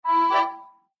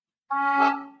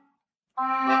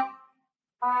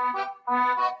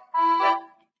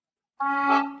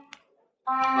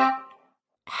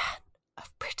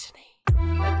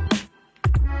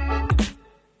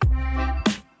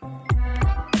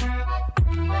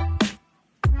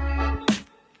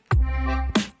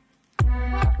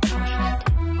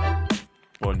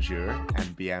bonjour,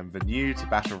 and bienvenue to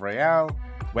Battle Royale,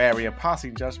 where we are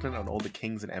passing judgment on all the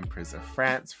kings and emperors of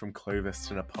France from Clovis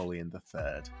to Napoleon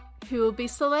III. Who will be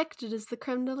selected as the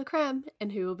creme de la creme,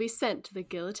 and who will be sent to the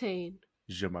guillotine.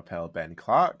 Je m'appelle Ben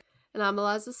Clark. And I'm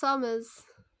Eliza Summers.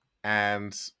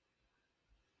 And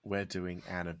we're doing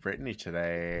Anne of Brittany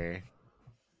today.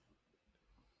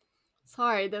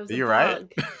 Sorry, there was Are a you bug.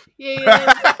 right?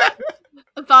 Yeah,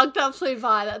 a bug that flew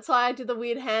by. That's why I did the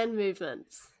weird hand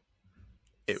movements.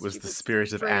 It was Stupid the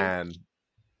spirit of fruit. Anne.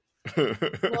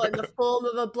 What, in the form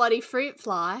of a bloody fruit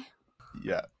fly?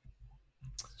 Yeah.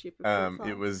 Stupid fruit fly.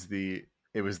 It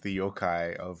was the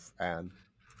yokai of Anne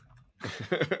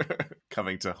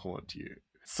coming to haunt you.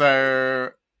 So,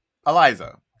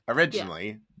 Eliza,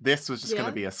 originally this was just going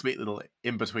to be a sweet little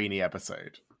in-betweeny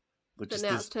episode. But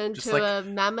now it's turned to a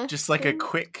mammoth. Just like a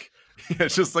quick,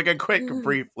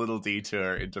 brief little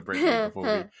detour into Brittany before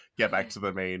we get back to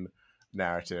the main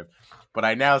narrative. But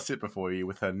I now sit before you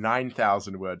with a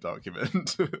 9,000 word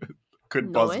document.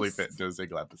 Couldn't possibly fit into a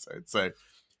single episode. So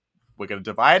we're going to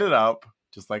divide it up,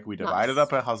 just like we divided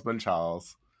up her husband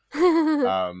Charles.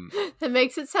 That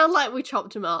makes it sound like we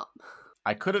chopped him up.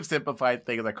 I could have simplified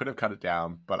things. I could have cut it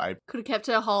down, but I could have kept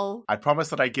it whole. I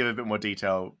promised that I'd give a bit more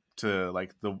detail to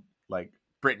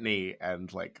Brittany and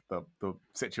the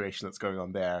situation that's going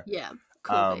on there. Yeah.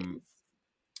 Cool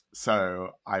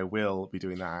so I will be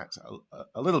doing that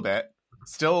a little bit.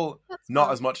 Still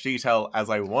not as much detail as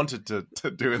I wanted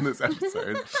to do in this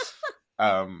episode.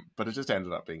 But it just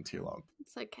ended up being too long.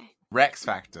 It's okay. Rex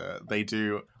Factor, they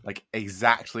do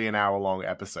exactly an hour long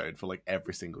episode for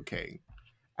every single king.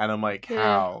 And I'm like,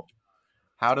 how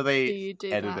do they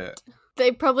edit it?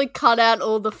 They probably cut out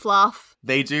all the fluff.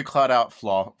 They do cut out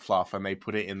fluff and they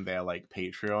put it in their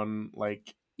Patreon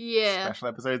special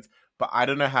episodes. But I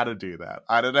don't know how to do that.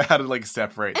 I don't know how to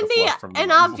separate the fluff from the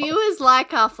and our viewers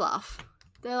like our fluff.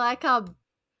 They're like our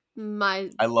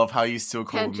I love how you still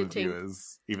call them the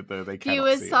viewers, even though they can't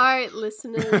viewers. Sorry,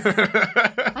 listeners.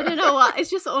 I don't know what. It's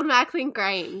just automatically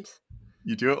ingrained.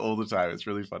 You do it all the time. It's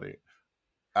really funny.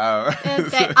 Our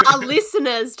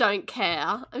listeners don't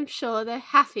care. I'm sure they're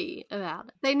happy about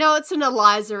it. They know it's an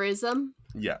Elizaism.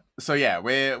 Yeah. So yeah,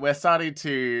 we're starting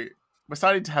to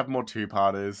have more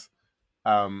two-parters.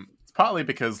 It's partly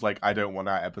because I don't want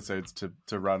our episodes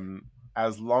to run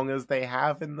as long as they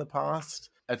have in the past.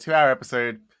 A 2-hour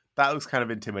episode, that looks kind of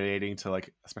intimidating to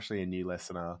especially a new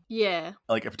listener. Yeah.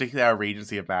 Particularly our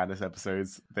Regency of Madness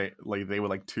episodes, they were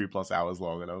 2+ hours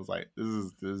long, and I was like,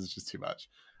 this is just too much.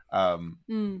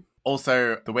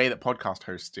 Also, the way that podcast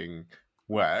hosting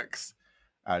works,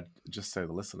 just so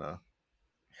the listener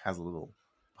has a little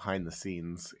behind the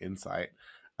scenes insight,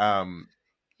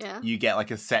 you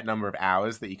get a set number of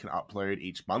hours that you can upload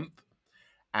each month,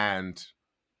 and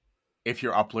if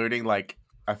you're uploading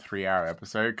a 3-hour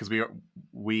episode, because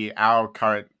our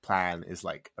current plan is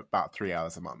about 3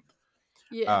 hours a month,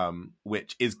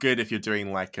 which is good if you're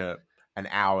doing an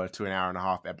hour to an hour and a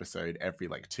half episode every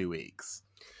 2 weeks.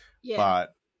 Yeah.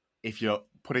 But if you're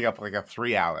putting up a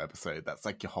 3-hour episode, that's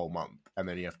your whole month, and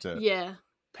then you have to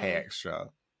pay extra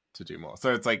to do more.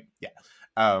 So it's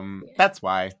that's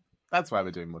why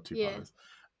we're doing more 2-parters.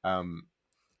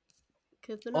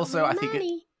 Also, I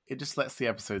think it just lets the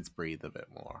episodes breathe a bit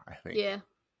more, I think. Yeah.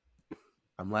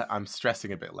 I'm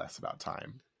stressing a bit less about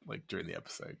time during the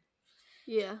episode.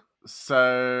 Yeah.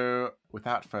 So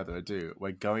without further ado,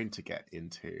 we're going to get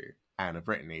into Anne of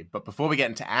Brittany. But before we get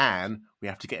into Anne, we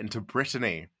have to get into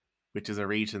Brittany, which is a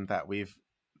region that we've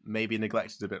maybe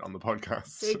neglected a bit on the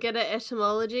podcast. Do we get an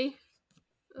etymology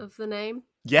of the name?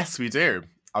 Yes, we do.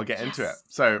 I'll get into it.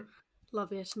 So,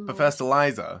 love etymology. But first,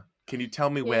 Eliza, can you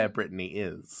tell me where Brittany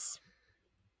is?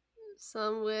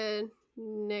 Somewhere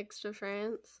next to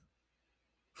France.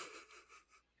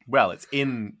 Well, it's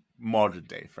in modern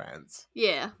day France.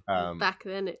 Yeah. Back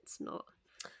then it's not.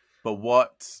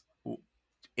 But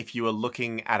if you were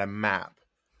looking at a map,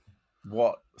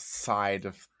 what side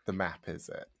of the map is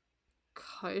it?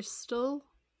 Coastal?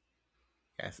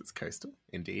 Yes, it's coastal,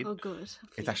 indeed. Oh, good.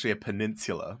 It's actually a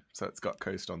peninsula, so it's got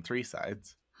coast on 3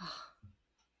 sides.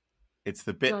 It's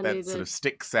the bit that sort of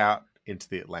sticks out into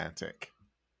the Atlantic.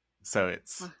 So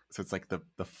it's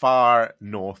the far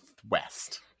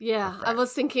northwest. Yeah, I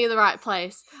was thinking of the right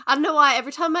place. I don't know why.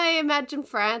 Every time I imagine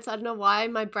France, I don't know why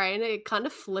in my brain it kind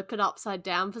of flip it upside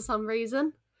down for some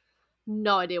reason.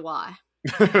 No idea why.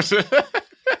 In terms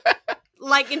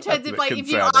of if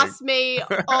you ask me,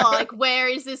 where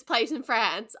is this place in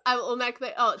France? I will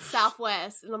automatically it's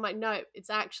southwest, and I'm like, no,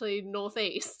 it's actually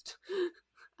northeast.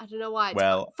 I don't know why.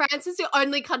 France is the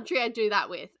only country I do that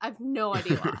with. I have no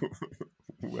idea why.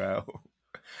 Well,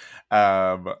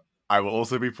 I will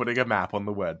also be putting a map on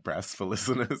the WordPress for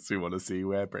listeners who want to see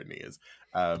where Brittany is.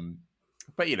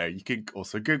 But, you can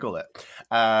also Google it.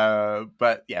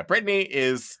 But, yeah, Brittany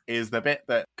is the bit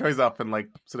that goes up and,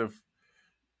 sort of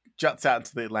juts out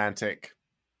into the Atlantic,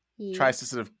 tries to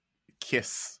sort of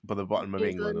kiss by the bottom of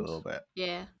England a little bit.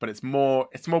 Yeah. But it's more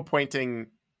pointing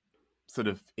sort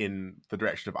of in the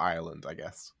direction of Ireland, I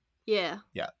guess. Yeah.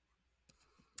 Yeah.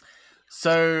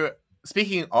 So,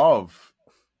 speaking of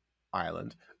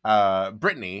Ireland,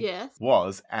 Brittany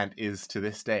was and is to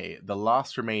this day the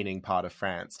last remaining part of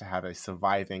France to have a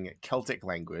surviving Celtic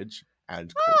language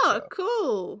and culture. Oh,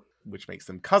 cool. Which makes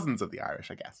them cousins of the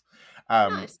Irish, I guess.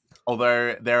 Nice.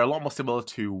 Although they're a lot more similar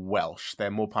to Welsh.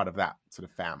 They're more part of that sort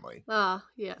of family. Ah,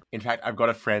 yeah. In fact, I've got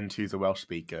a friend who's a Welsh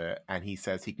speaker, and he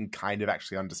says he can kind of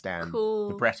actually understand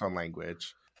the Breton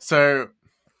language. So,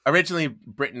 originally,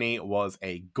 Brittany was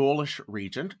a Gaulish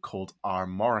region called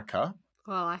Armorica.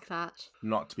 Oh, I like that.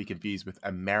 Not to be confused with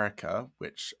America,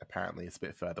 which apparently is a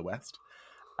bit further west.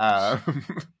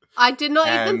 I did not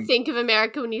even think of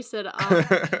America when you said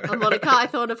harmonica. I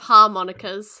thought of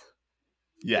harmonicas.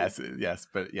 Yes,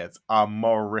 but it's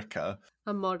Armorica.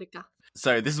 Armorica.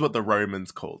 So this is what the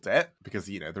Romans called it, because,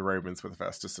 the Romans were the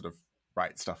first to sort of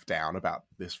write stuff down about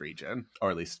this region, or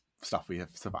at least stuff we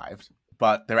have survived.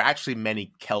 But there are actually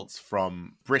many Celts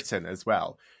from Britain as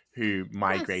well, who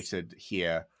migrated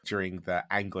here during the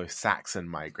Anglo-Saxon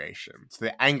migration. So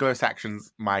the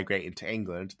Anglo-Saxons migrate into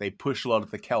England. They push a lot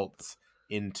of the Celts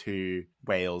into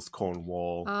Wales,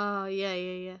 Cornwall. Oh,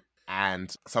 yeah.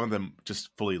 And some of them just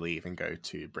fully leave and go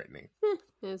to Brittany.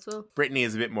 As well. Brittany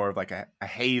is a bit more of like a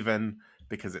haven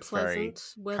because it's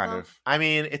pleasant very weather. kind of... I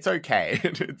mean, it's okay.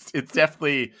 it's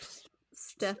definitely...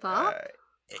 Step up?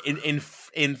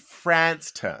 In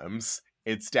France terms,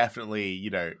 it's definitely,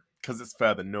 because it's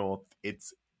further north,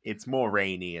 it's more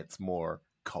rainy, it's more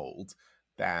cold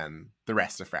than the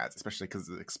rest of France, especially because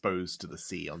it's exposed to the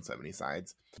sea on so many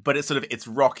sides. But it's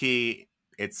rocky,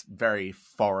 it's very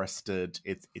forested,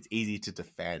 it's easy to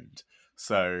defend.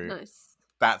 So nice.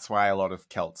 That's why a lot of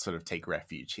Celts sort of take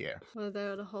refuge here. Well, they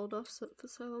were to hold off for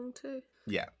so long too.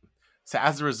 Yeah. So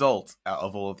as a result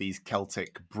of all of these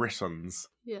Celtic Britons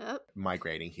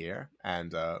migrating here,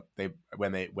 and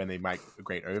when they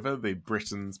migrate over, the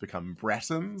Britons become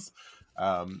Bretons,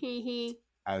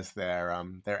 as their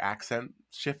accent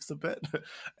shifts a bit.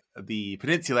 The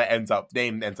peninsula ends up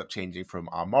changing from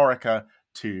Armorica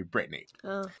to Brittany,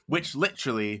 which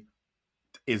literally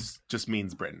just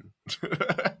means Britain.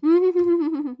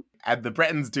 And the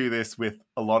Bretons do this with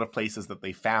a lot of places that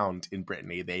they found in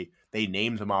Brittany. They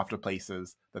named them after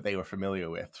places that they were familiar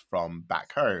with from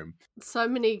back home. So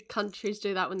many countries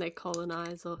do that when they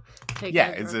colonize or take over a place. Yeah,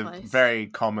 it's a very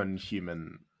common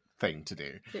human thing to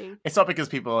do. It's not because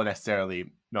people are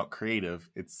necessarily not creative.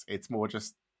 It's more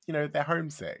just, they're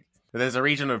homesick. There's a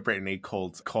region of Brittany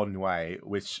called Cornouailles,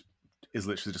 which is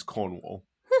literally just Cornwall.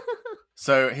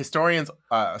 So historians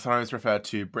sometimes refer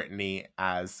to Brittany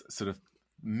as sort of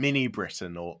mini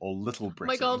Britain or Little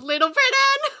Britain. Oh my god, Little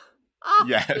Britain! Oh,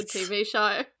 yes. Good TV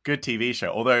show. Good TV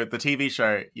show. Although the TV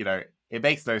show, it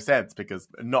makes no sense because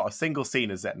not a single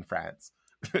scene is set in France.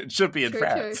 It should be in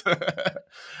France.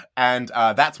 And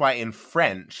that's why in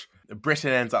French,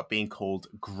 Britain ends up being called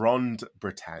Grande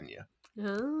Bretagne.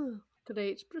 Oh,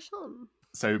 Great Britain.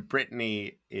 So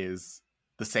Brittany is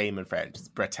the same in French. It's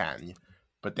Bretagne.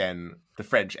 But then the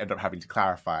French end up having to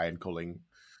clarify and calling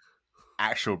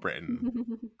actual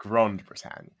Britain Grande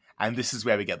Bretagne. And this is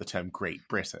where we get the term Great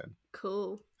Britain.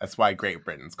 Cool. That's why Great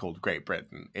Britain's called Great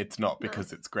Britain. It's not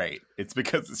because it's great. It's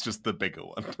because it's just the bigger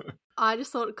one. I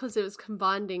just thought because it was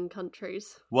combining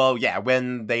countries. Well, yeah,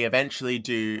 when they eventually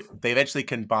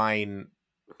combine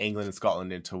England and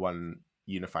Scotland into one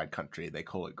unified country, they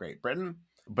call it Great Britain.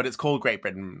 But it's called Great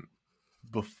Britain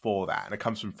before that, and it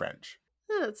comes from French.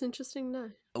 Oh, that's interesting,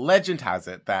 no. Legend has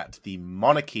it that the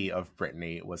monarchy of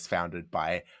Brittany was founded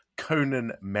by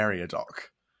Conan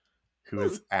Meriadoc, who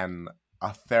is an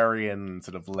Arthurian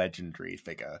sort of legendary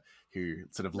figure who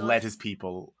sort of led his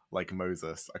people like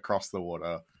Moses across the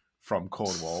water from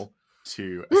Cornwall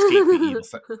to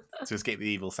escape the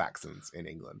evil Saxons in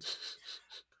England.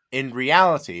 In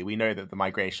reality, we know that the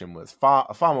migration was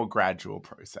a far more gradual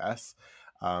process.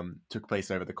 Took place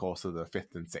over the course of the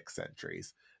 5th and 6th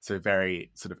centuries. So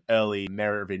very sort of early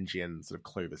Merovingian sort of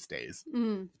Clovis days.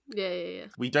 Yeah.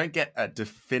 We don't get a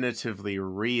definitively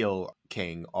real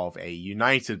king of a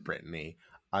united Brittany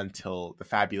until the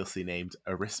fabulously named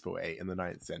Arispoe in the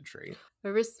 9th century.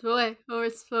 Arispoe.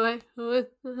 Who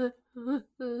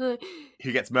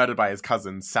gets murdered by his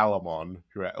cousin Salomon,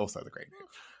 who also has a great name,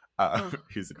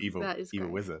 who's an evil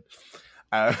wizard.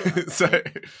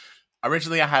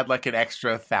 Originally, I had like an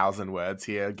extra 1,000 words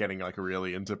here, getting like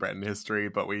really into Breton history,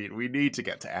 but we need to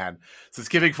get to Anne. So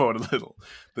skipping forward a little,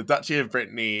 the Duchy of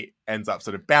Brittany ends up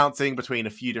sort of bouncing between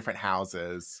a few different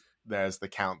houses. There's the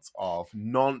counts of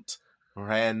Nantes,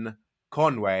 Rennes,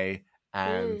 Conway,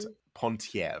 and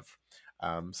Ponthièvre.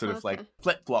 Sort of like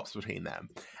flip-flops between them.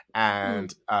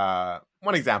 And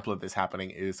one example of this happening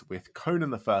is with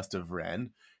Conan I of Rennes,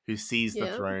 who seized the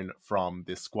throne from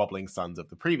the squabbling sons of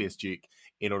the previous duke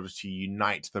in order to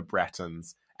unite the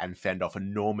Bretons and fend off a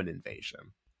Norman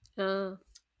invasion.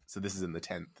 So this is in the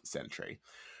 10th century.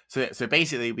 So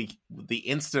basically, the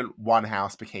instant one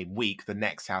house became weak, the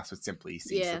next house would simply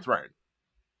seize the throne.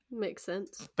 Makes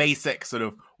sense. Basic sort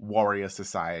of warrior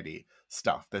society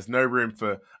stuff. There's no room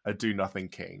for a do-nothing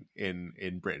king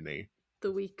in Brittany.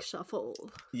 The weak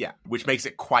shuffle. Yeah, which makes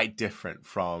it quite different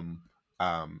from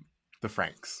the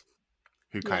Franks,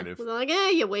 who kind of... They're like,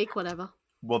 you're weak, whatever.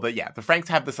 Well, the Franks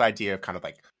have this idea of kind of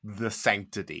like the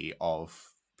sanctity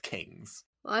of kings.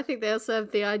 Well, I think they also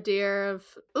have the idea of,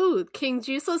 king's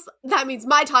useless, that means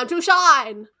my time to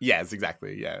shine! Yes,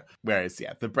 exactly, yeah. Whereas,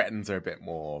 the Bretons are a bit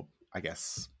more, I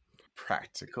guess,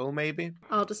 practical, maybe.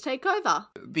 I'll just take over.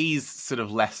 These sort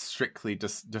of less strictly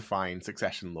defined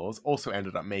succession laws also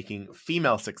ended up making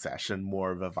female succession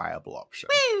more of a viable option.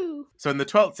 Woo! So in the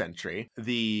 12th century,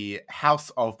 the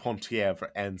House of Ponthièvre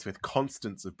ends with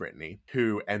Constance of Brittany,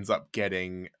 who ends up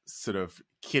getting sort of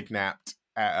kidnapped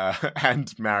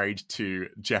and married to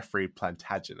Geoffrey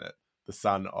Plantagenet, the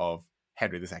son of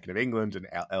Henry II of England and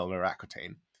Eleanor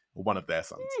Aquitaine, or one of their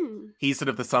sons. He's sort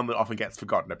of the son that often gets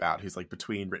forgotten about, who's like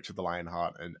between Richard the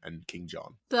Lionheart and King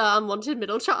John. The unwanted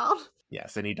middle child.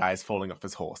 Yes, and he dies falling off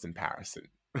his horse in Paris.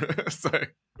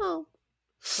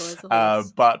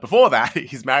 But before that,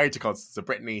 he's married to Constance of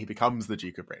Brittany. He becomes the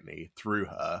Duke of Brittany through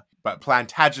her. But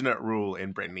Plantagenet rule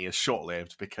in Brittany is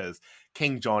short-lived because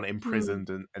King John imprisoned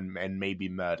and maybe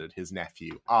murdered his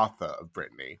nephew, Arthur of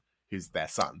Brittany, who's their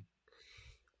son.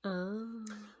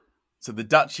 So the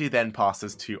duchy then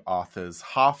passes to Arthur's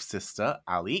half-sister,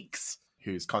 Alix,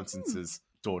 who's Constance's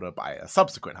daughter by a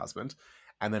subsequent husband.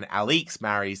 And then Alix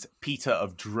marries Peter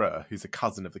of Dreux, who's a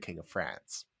cousin of the King of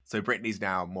France. So Brittany's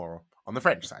now more on the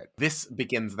French side. This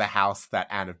begins the house that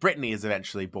Anne of Brittany is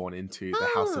eventually born into, the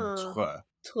House of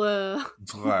Dreux.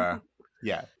 Dreux.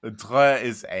 Yeah. Dreux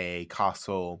is a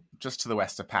castle just to the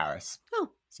west of Paris.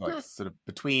 So nice. Sort of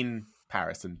between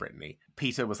Paris and Brittany.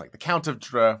 Peter was like the Count of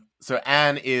Dreux. So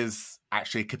Anne is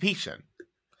actually a Capetian.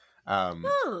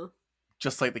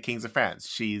 Just like the kings of France.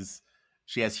 She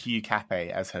has Hugh Capet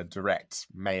as her direct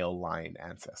male line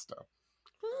ancestor.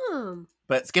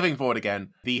 But skipping forward again,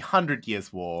 the 100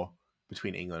 Years' War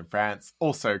between England and France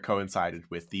also coincided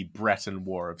with the Breton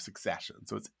War of Succession.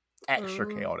 So it's extra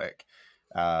chaotic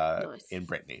in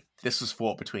Brittany. This was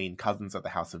fought between cousins of the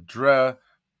House of Dreux.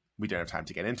 We don't have time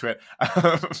to get into it.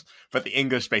 But the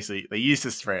English basically, they used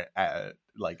this for,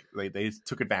 they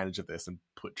took advantage of this and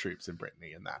put troops in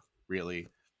Brittany, and that really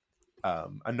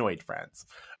annoyed France.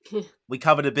 We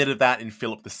covered a bit of that in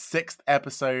Philip VI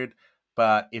episode,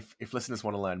 but if listeners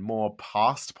want to learn more,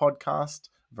 past podcast,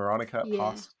 Veronica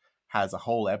Past has a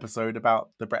whole episode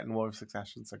about the Breton War of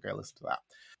Succession, so go listen to that.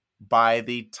 By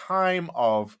the time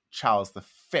of Charles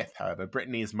V, however,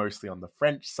 Brittany is mostly on the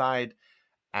French side,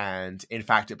 and in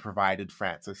fact it provided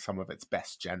France with some of its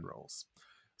best generals.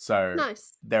 So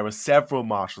there were several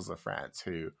marshals of France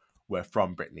who were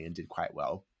from Brittany and did quite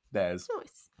well. There's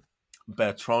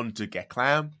Bertrand de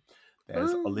Guesclin,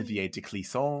 there's Olivier de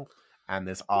Clisson, and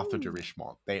there's Arthur de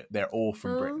Richemont. They're all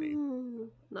from Brittany.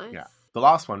 Nice. Yeah. The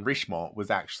last one, Richemont,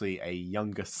 was actually a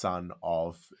younger son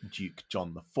of Duke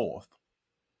John IV,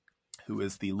 who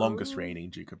is the longest reigning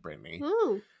Duke of Brittany.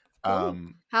 Cool.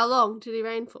 How long did he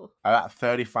reign for? About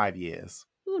 35 years.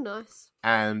 Oh, nice.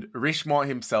 And Richemont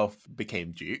himself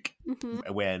became Duke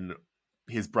when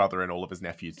his brother and all of his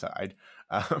nephews died.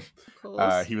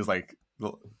 He was like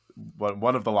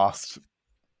one of the last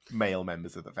male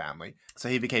members of the family. So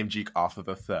he became Duke Arthur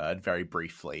III very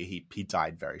briefly. He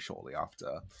died very shortly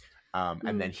after.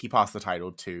 And then he passed the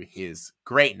title to his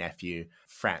great nephew,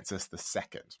 Francis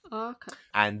II. Okay.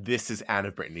 And this is Anne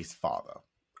of Brittany's father,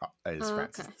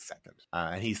 Francis II.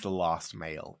 And he's the last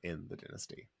male in the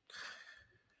dynasty.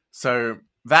 So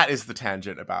that is the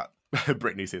tangent about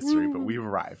Brittany's history, but we've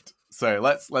arrived. So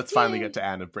let's finally get to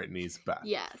Anne of Brittany's birth.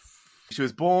 Yes. She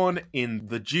was born in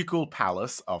the ducal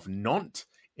palace of Nantes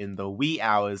in the wee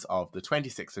hours of the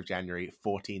 26th of January,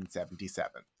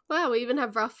 1477. Wow, we even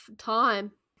have rough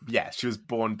time. Yeah, she was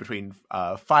born between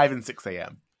 5 and 6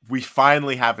 a.m. We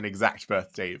finally have an exact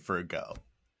birth date for a girl.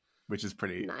 which is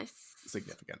pretty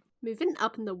significant. Moving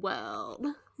up in the world.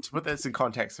 To put this in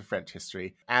context of French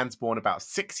history, Anne's born about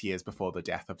 6 years before the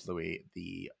death of Louis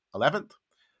XI.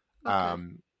 Okay.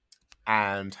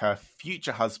 And her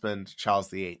future husband,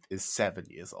 Charles VIII, is 7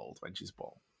 years old when she's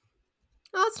born.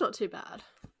 Oh, that's not too bad.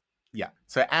 Yeah.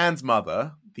 So Anne's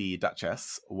mother, the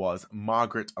Duchess, was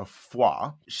Margaret of Foix.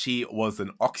 She was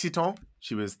an Occitan.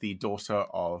 She was the daughter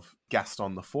of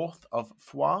Gaston IV of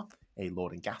Foix, a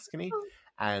lord in Gascony. Oh.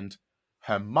 And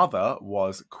her mother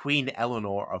was Queen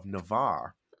Eleanor of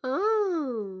Navarre.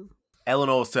 Oh.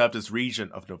 Eleanor served as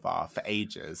regent of Navarre for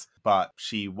ages, but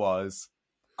she was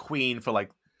queen for like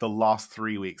the last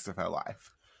 3 weeks of her life.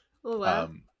 Oh,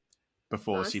 wow.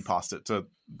 Before she passed it to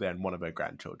then one of her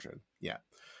grandchildren. Yeah.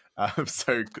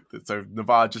 So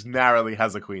Navarre just narrowly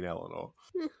has a Queen Eleanor.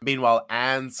 Meanwhile,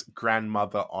 Anne's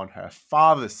grandmother on her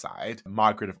father's side,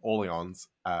 Margaret of Orleans,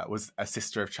 was a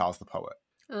sister of Charles the Poet.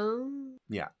 Oh.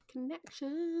 Yeah.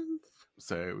 Connections.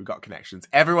 So we've got connections.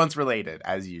 Everyone's related,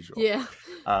 as usual. Yeah.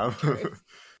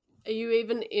 Are you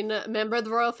even in a member of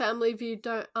the royal family if you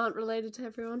aren't related to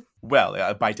everyone?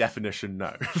 Well, by definition,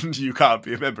 no. You can't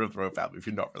be a member of the royal family if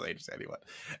you're not related to anyone.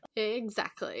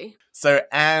 Exactly. So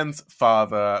Anne's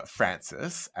father,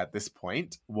 Francis, at this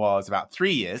point, was about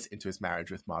 3 years into his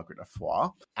marriage with Margaret of Foix.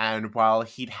 And while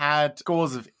he'd had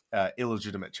scores of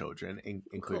illegitimate children,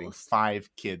 including 5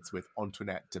 kids with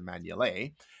Antoinette de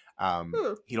Magnelais,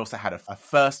 he'd also had a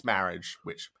first marriage,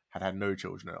 which had no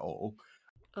children at all.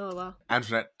 Oh, wow.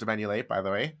 Antoinette de Magnelais, by the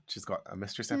way, she's got a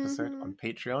mistress episode on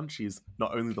Patreon. She's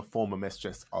not only the former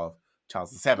mistress of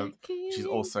Charles VII, she's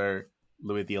also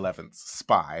Louis XI's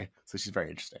spy, so she's very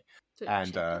interesting. So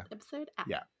and episode out.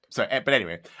 Yeah. So, but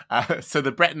anyway, so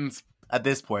the Bretons at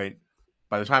this point,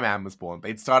 by the time Anne was born,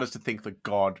 they'd started to think that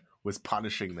God was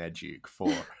punishing their duke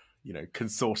for,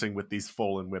 consorting with these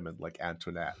fallen women like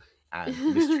Antoinette and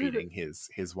mistreating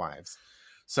his wives.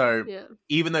 So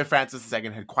even though Francis II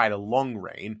had quite a long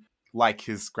reign, like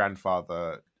his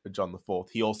grandfather, John IV,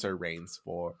 he also reigns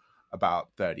for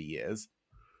about 30 years,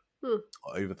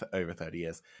 over 30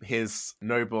 years. His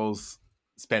nobles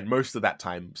spent most of that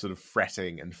time sort of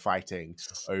fretting and fighting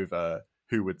over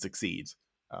who would succeed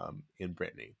in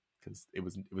Brittany, because it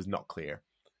was not clear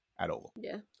at all.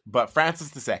 Yeah. But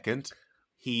Francis II,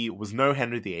 he was no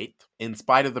Henry VIII. In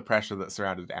spite of the pressure that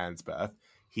surrounded Anne's birth,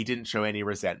 he didn't show any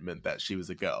resentment that she was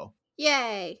a girl.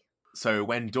 Yay! So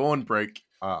when dawn broke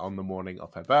on the morning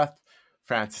of her birth,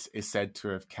 Francis is said to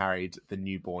have carried the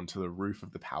newborn to the roof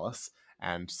of the palace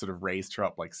and sort of raised her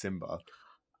up like Simba.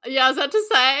 Yeah, I was about to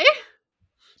say.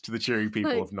 To the cheering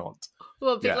people of Nantes.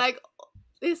 Well, like,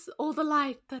 this, all the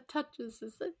light that touches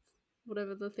is this.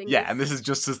 Whatever the thing is. Yeah, and this is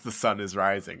just as the sun is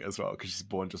rising as well, because she's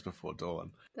born just before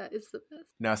dawn. That is the best.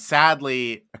 Now,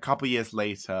 sadly, a couple years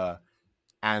later,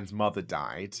 Anne's mother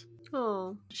died.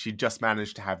 Oh. She just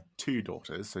managed to have 2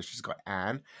 daughters, so she's got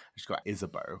Anne, and she's got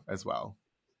Isabeau as well.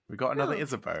 We got another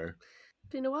Isabeau.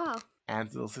 Been a while.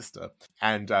 Anne's little sister.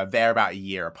 And they're about a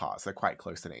year apart, so they're quite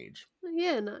close in age.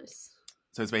 Yeah, nice.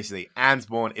 So it's basically Anne's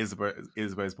born,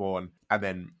 Isabeau's born, and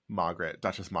then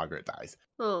Duchess Margaret dies.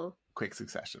 Oh. Quick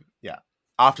succession, yeah.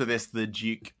 After this, the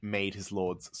Duke made his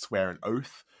lords swear an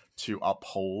oath to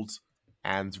uphold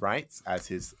Anne's rights as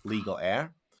his legal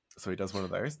heir. So he does one of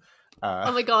those.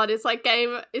 Oh my god, it's like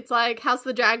House of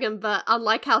the Dragon, but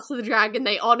unlike House of the Dragon,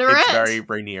 they honor it. It's very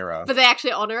Rhaenyra. But they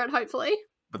actually honor it, hopefully.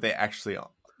 But they actually,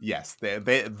 yes,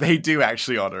 they do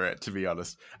actually honor it, to be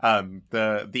honest.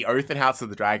 The oath in House of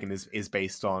the Dragon is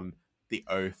based on the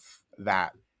oath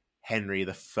that Henry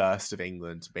I of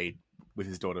England made with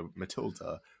his daughter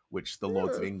Matilda, which the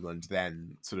Lords of England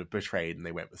then sort of betrayed, and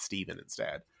they went with Stephen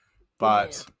instead.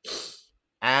 But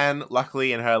Anne,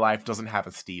 luckily in her life, doesn't have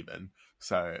a Stephen.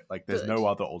 So, like, there's no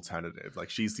other alternative. Like,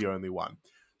 she's the only one.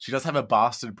 She does have a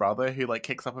bastard brother who, like,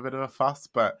 kicks up a bit of a fuss,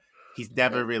 but he's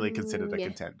never really considered a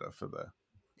contender for the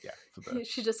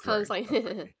she just kind of like...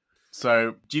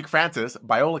 So, Duke Francis,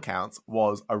 by all accounts,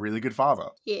 was a really good father.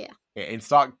 Yeah. In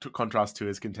stark contrast to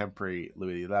his contemporary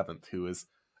Louis XI, who was,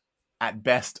 at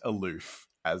best, aloof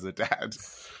as a dad.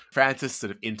 Francis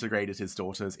sort of integrated his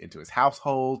daughters into his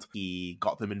household. He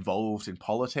got them involved in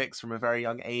politics from a very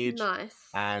young age. Nice.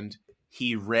 And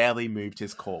he rarely moved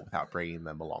his court without bringing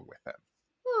them along with him.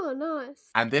 Oh, nice.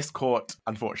 And this court,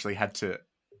 unfortunately, had to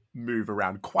move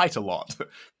around quite a lot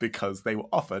because they were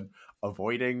often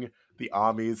avoiding the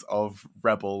armies of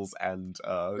rebels and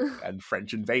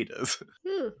French invaders.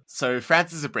 So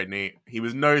Francis of Brittany, he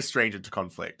was no stranger to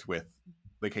conflict with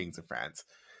the kings of France.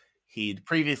 He'd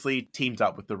previously teamed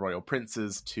up with the royal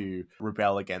princes to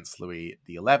rebel against Louis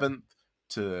XI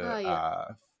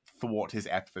to thwart his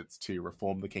efforts to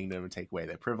reform the kingdom and take away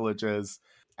their privileges.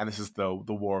 and this is the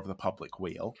War of the Public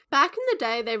Weal. Back in the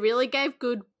day, they really gave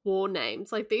good war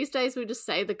names. Like, these days, we just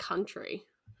say the country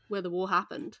where the war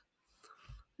happened.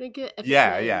 We get epic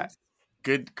names.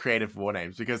 Good creative war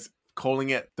names, because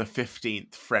calling it the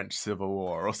 15th French Civil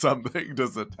War or something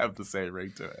doesn't have the same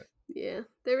ring to it. Yeah,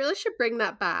 they really should bring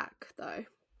that back, though.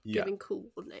 Giving cool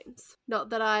war names. Not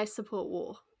that I support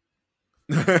war.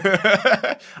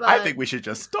 I think we should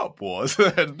just stop wars.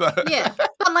 Yeah,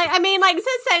 but like, I mean, like,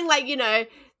 instead of saying, like, you know,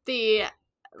 the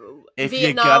if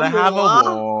Vietnam you're gonna have War,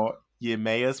 a war, you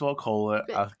may as well call it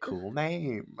a cool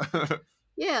name.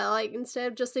 Yeah, like, instead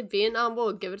of just the Vietnam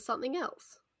War, give it something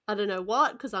else. I don't know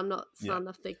what, because I'm not smart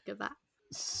enough to think of that.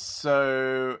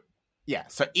 So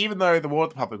even though the War of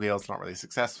the Public Weal is not really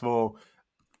successful,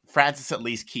 Francis at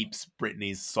least keeps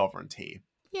Brittany's sovereignty.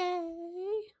 Yay!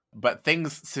 But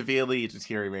things severely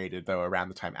deteriorated, though, around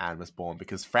the time Anne was born,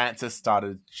 because Francis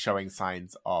started showing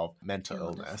signs of mental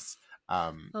illness.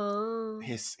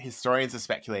 Historians have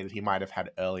speculated he might have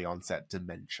had early onset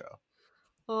dementia.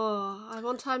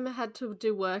 One time I had to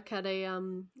do work at a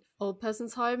old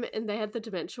person's home, and they had the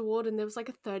dementia ward, and there was like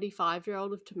a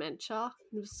 35-year-old with dementia.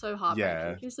 It was so heartbreaking.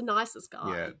 Yeah. He was the nicest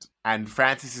guy. Yeah, and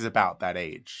Francis is about that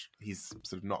age. He's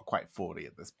sort of not quite 40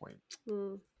 at this point.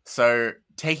 So,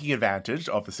 taking advantage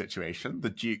of the situation, the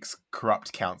Duke's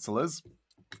corrupt councillors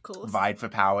vied for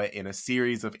power in a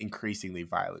series of increasingly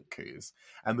violent coups.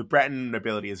 And the Breton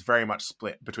nobility is very much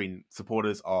split between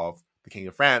supporters of the King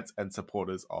of France and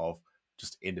supporters of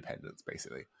just independence,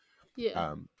 basically.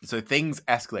 Yeah. So things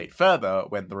escalate further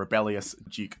when the rebellious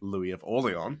Duke Louis of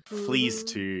Orleans flees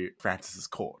to Francis's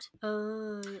court.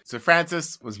 So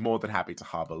Francis was more than happy to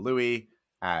harbour Louis,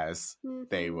 as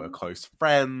they were close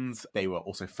friends. They were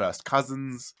also first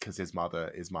cousins, because his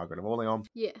mother is Margaret of Orleans.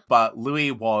 Yeah. But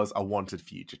Louis was a wanted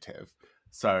fugitive.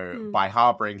 So by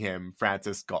harbouring him,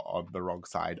 Francis got on the wrong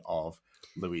side of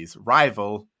Louis's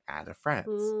rival, Anne of France.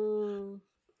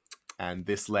 And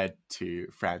this led to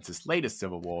France's latest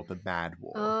civil war, the Mad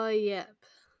War. Oh, yep.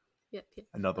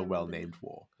 Another well-named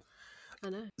war. I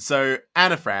know. So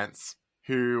Anne of France,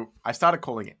 who I started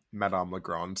calling Madame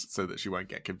Legrand so that she won't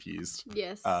get confused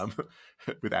with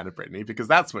Anne of Brittany, because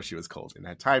that's what she was called in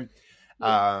her time.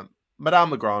 Yeah.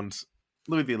 Madame Legrand,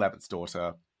 Louis XI's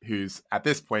daughter, who's at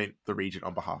this point the regent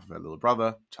on behalf of her little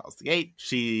brother, Charles VIII.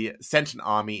 She sent an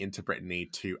army into Brittany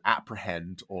to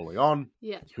apprehend Orleans,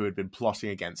 who had been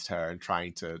plotting against her and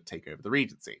trying to take over the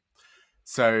regency.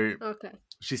 So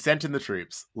she sent in the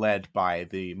troops led by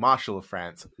the Marshal of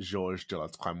France, Georges de la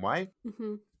Tremoille.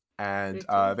 And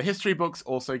the history books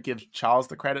also give Charles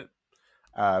the credit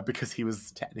because he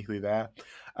was technically there.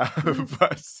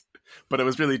 But it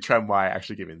was really Tremoille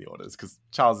actually giving the orders, because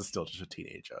Charles is still just a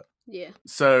teenager. Yeah.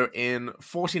 So in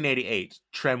 1488,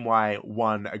 Tremoille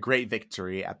won a great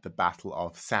victory at the Battle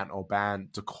of Saint-Aubin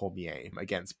de Cormier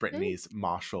against Brittany's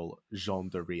Marshal Jean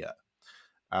de Rioux,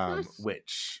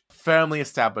 which firmly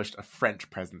established a French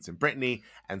presence in Brittany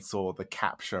and saw the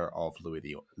capture of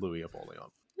Louis of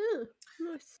Orleans.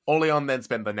 Nice. Orleans then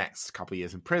spent the next couple of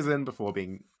years in prison before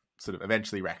being sort of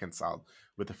eventually reconciled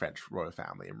with the French royal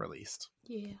family and released.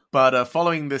 Yeah. But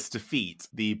following this defeat,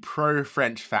 the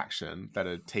pro-French faction that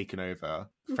had taken over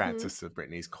Francis of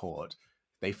Brittany's court,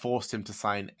 they forced him to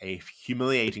sign a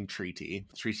humiliating treaty,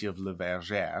 the Treaty of Le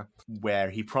Verger,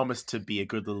 where he promised to be a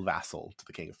good little vassal to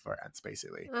the King of France,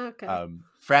 basically. Okay.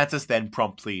 Francis then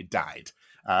promptly died.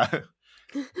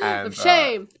 And, of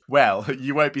shame. Well,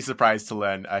 you won't be surprised to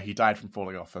learn he died from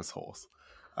falling off his horse.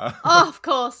 Of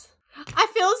course. I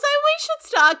feel as though we should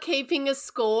start keeping a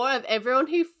score of everyone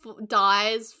who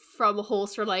dies from a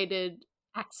horse-related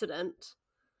accident.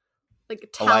 Like,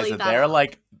 tally Eliza,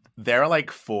 that there are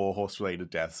like 4 horse-related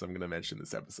deaths I'm going to mention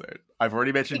this episode. I've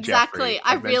already mentioned exactly. Jeffrey.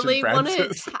 I really want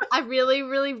to. I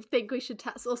really think we should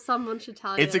or someone should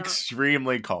tally. It's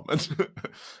extremely common.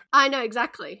 I know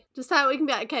exactly. Just how we can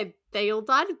be like, okay, they all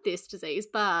died of this disease,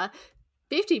 but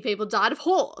 50 people died of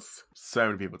horse. So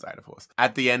many people died of horse.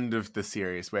 At the end of the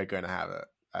series, we're going to have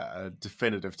a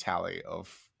definitive tally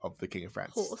of the King of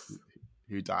France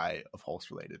who die of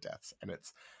horse-related deaths, and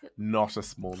it's not a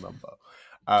small number.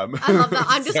 I love that.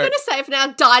 I'm just going to say for now,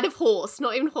 died of horse,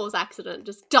 not even horse accident,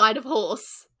 just died of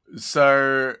horse.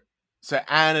 So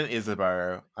Anne and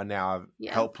Isabeau are now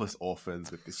helpless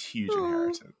orphans with this huge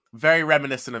inheritance. Very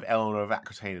reminiscent of Eleanor of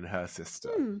Aquitaine and her sister,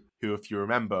 who, if you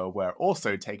remember, were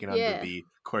also taken under the,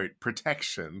 quote,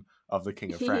 protection of the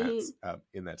King of France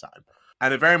in their time.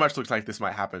 And it very much looks like this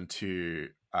might happen to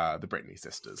the Brittany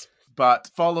sisters.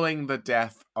 But following the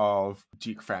death of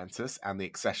Duke Francis and the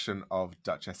accession of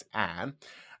Duchess Anne,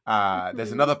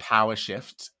 there's another power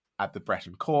shift at the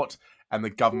Breton court, and the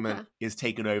government is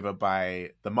taken over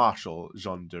by the Marshal,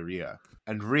 Jean de Rieux.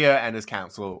 And Rieux and his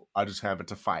council are determined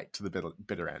to fight to the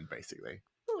bitter end, basically.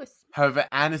 Nice. However,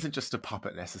 Anne isn't just a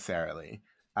puppet necessarily.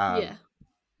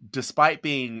 Despite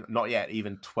being not yet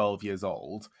even 12 years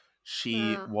old,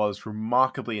 she was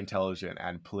remarkably intelligent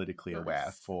and politically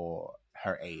aware for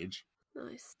her age.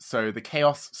 Nice. So the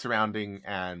chaos surrounding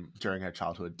Anne during her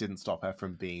childhood didn't stop her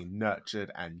from being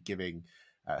nurtured and giving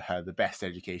her the best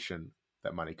education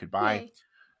that money could buy. Yay.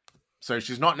 So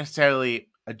she's not necessarily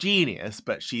a genius,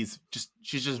 but she's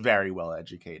just very well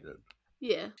educated.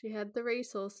 Yeah, she had the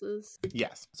resources.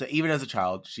 Yes. So even as a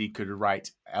child, she could write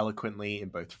eloquently in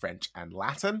both French and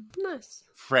Latin. Nice.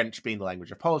 French being the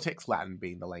language of politics, Latin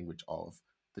being the language of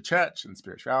the church and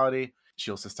spirituality. She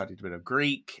also studied a bit of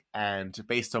Greek, and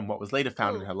based on what was later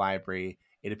found in her library,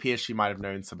 it appears she might have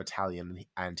known some Italian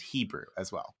and Hebrew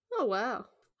as well. Oh, wow.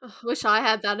 Oh, wish I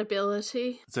had that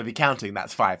ability. So if you're counting,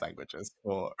 that's 5 languages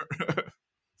for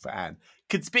Anne.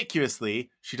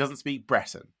 Conspicuously, she doesn't speak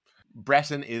Breton.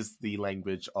 Breton is the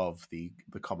language of the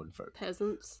common folk.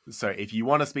 Peasants. So if you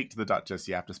want to speak to the Duchess,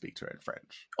 you have to speak to her in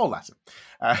French. Or Latin.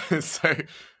 Yes,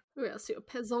 you're a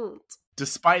peasant.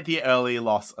 Despite the early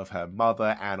loss of her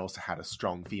mother, Anne also had a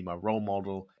strong female role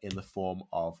model in the form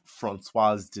of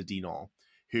Françoise de Dinan,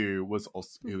 who was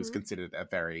considered a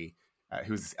very...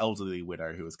 who was this elderly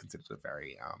widow who was considered a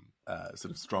very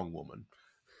sort of strong woman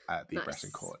at the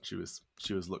Breton court. She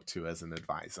was looked to as an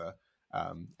advisor.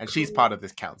 And she's part of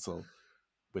this council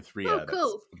with Rieux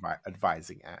that's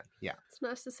advising Anne. Yeah. It's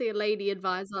nice to see a lady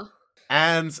advisor.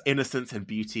 Anne's innocence and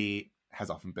beauty has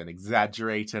often been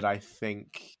exaggerated, I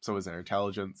think. So is her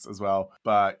intelligence as well.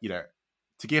 But,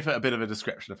 to give her a bit of a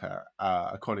description of her,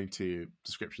 according to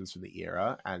descriptions from the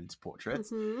era and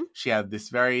portraits, she had this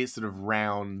very sort of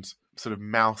round, sort of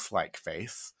mouse-like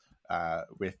face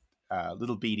with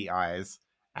little beady eyes.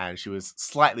 And she was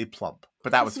slightly plump,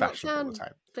 but that was fashionable at the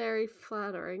time. Very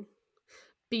flattering.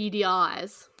 Beady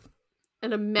eyes.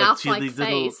 And a mouth-like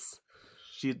face.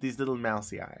 She had these little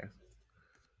mousy eyes.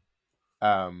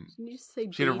 Did you say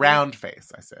she had a round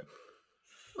face, I said.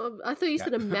 Well, I thought you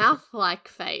said a mouth-like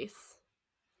face.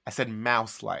 I said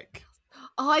mouse-like.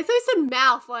 Oh, I thought you said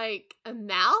mouth, like a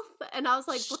mouth? And I was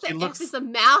like, what the F is a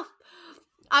mouth?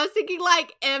 I was thinking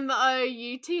like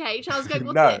M-O-U-T-H. I was going,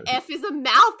 what the F is a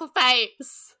mouth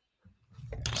face?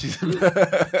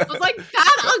 I was like,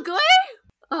 that ugly?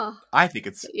 Oh. I think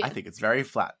it's very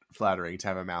flattering to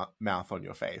have a mouth on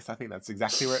your face. I think that's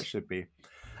exactly where it should be.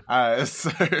 No,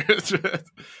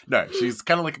 she's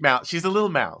kind of like a mouse. She's a little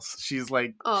mouse. She's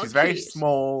like she's very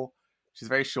small. She's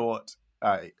very short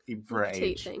even for her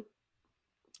age. Thing.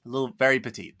 A little, very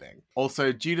petite thing.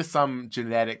 Also, due to some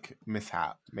genetic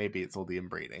mishap, maybe it's all the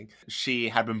inbreeding, she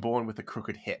had been born with a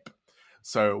crooked hip.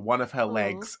 So one of her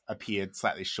legs appeared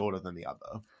slightly shorter than the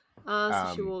other.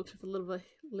 So she walked with a little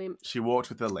limp. She walked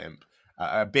with a limp.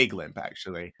 A big limp,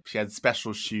 actually. She had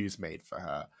special shoes made for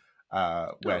her,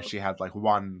 where she had like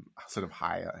one sort of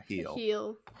higher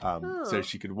heel. So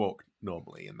she could walk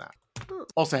normally in that.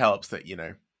 Also helps that,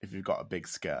 if you've got a big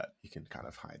skirt, you can kind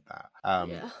of hide that.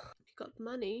 Yeah. Got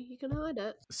money, you can hide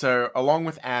it. So along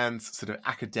with Anne's sort of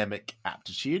academic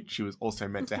aptitude, she was also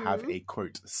meant to have a,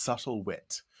 quote, subtle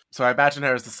wit. So I imagine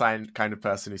her as the kind of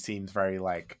person who seems very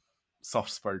like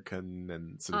soft-spoken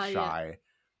and sort of shy,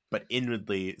 but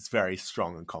inwardly is very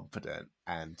strong and confident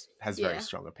and has very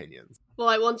strong opinions. Well,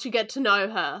 like once you get to know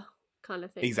her kind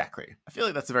of thing. Exactly. I feel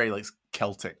like that's a very like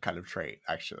Celtic kind of trait,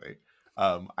 actually.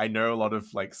 I know a lot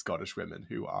of like Scottish women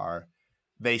who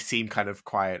they seem kind of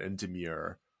quiet and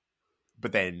demure,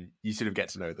 but then you sort of get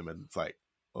to know them and it's like,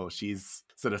 oh, she's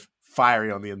sort of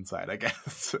fiery on the inside, I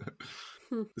guess.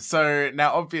 So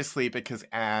now, obviously, because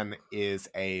Anne is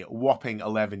a whopping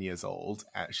 11 years old,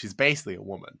 she's basically a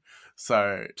woman.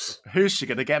 So who's she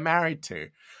going to get married to?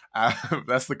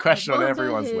 That's the question on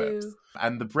everyone's lips.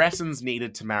 And the Bretons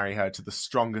needed to marry her to the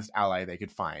strongest ally they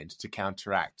could find to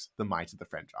counteract the might of the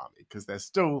French army, because they're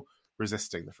still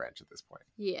resisting the French at this point.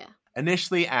 Yeah.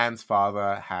 Initially, Anne's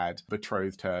father had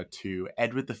betrothed her to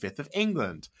Edward V of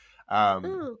England.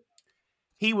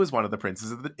 He was one of the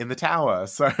princes in the Tower,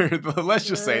 so let's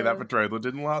just say that betrothal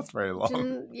didn't last very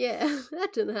long. That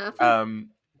didn't happen.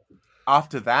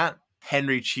 After that,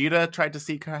 Henry Tudor tried to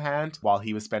seek her hand while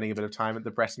he was spending a bit of time at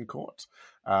the Breton court.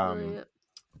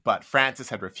 But Francis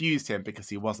had refused him because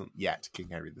he wasn't yet King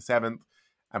Henry VII.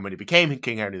 And when he became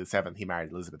King Henry VII, he married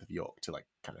Elizabeth of York to like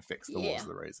kind of fix the Wars of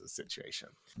the Roses situation.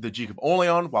 The Duke of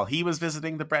Orleans, while he was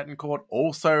visiting the Breton court,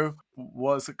 also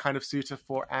was a kind of suitor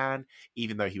for Anne,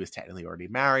 even though he was technically already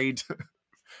married.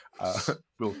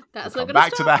 We'll come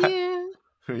back to that.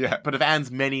 Yeah, but of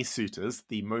Anne's many suitors,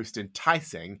 the most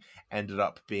enticing ended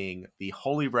up being the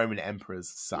Holy Roman Emperor's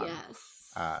son,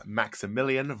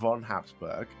 Maximilian von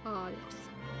Habsburg. Oh, yes.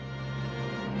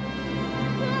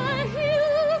 The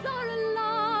hills are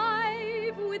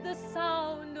alive with the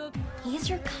sound of... He's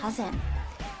your cousin.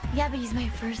 Yeah, but he's my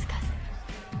first cousin.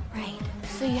 Right.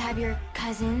 So you have your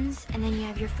cousins, and then you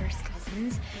have your first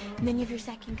cousins, and then you have your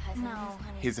second cousin. No,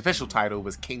 honey. His official title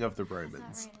was King of the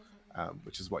Romans,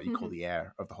 which is what you call the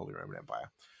heir of the Holy Roman Empire.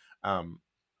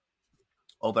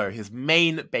 Although his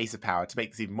main base of power, to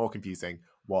make this even more confusing,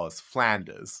 was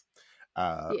Flanders,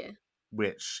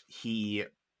 which he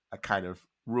kind of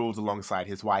ruled alongside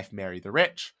his wife, Mary the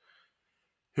Rich,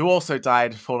 who also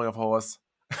died falling off a horse.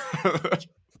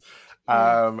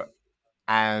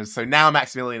 And so now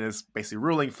Maximilian is basically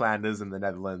ruling Flanders and the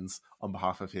Netherlands on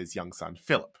behalf of his young son,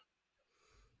 Philip.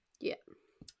 Yeah.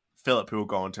 Philip, who will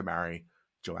go on to marry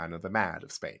Joanna the Mad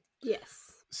of Spain. Yes.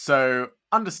 So,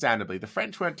 understandably, the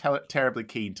French weren't terribly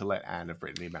keen to let Anne of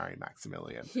Brittany marry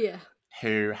Maximilian. Yeah.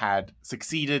 Who had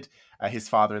succeeded his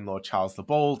father-in-law, Charles the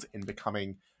Bald, in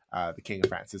becoming the King of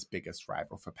France's biggest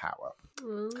rival for power.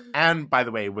 Anne, by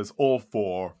the way, was all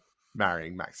for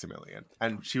marrying Maximilian.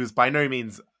 And she was by no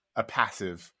means a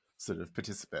passive sort of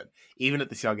participant. Even at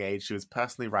this young age, she was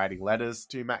personally writing letters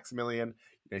to Maximilian,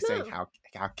 saying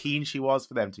how keen she was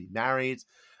for them to be married.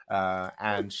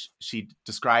 And she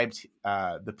described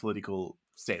the political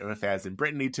state of affairs in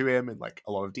Brittany to him in like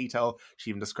a lot of detail. She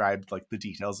even described like the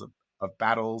details of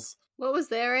battles. What was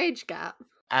their age gap?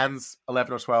 Anne's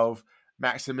 11 or 12.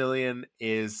 Maximilian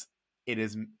is in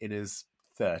his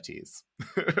 30s.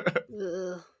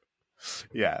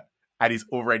 Yeah, and he's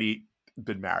already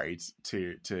been married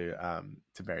to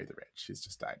Mary the Rich, who's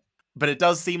just died. But it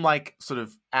does seem like sort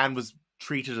of Anne was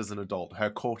treated as an adult. Her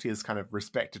courtiers kind of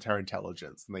respected her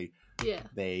intelligence, and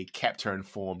they kept her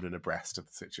informed and abreast of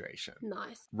the situation.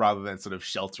 Nice. Rather than sort of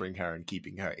sheltering her and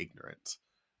keeping her ignorant.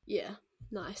 Yeah,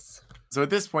 nice. So at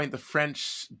this point, the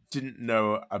French didn't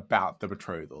know about the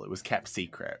betrothal. It was kept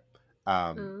secret.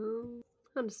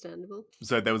 Understandable.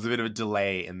 So there was a bit of a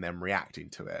delay in them reacting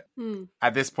to it.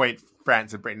 At this point,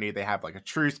 France and Brittany, they have like a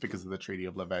truce because of the Treaty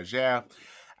of La Vergère.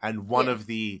 And one of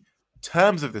the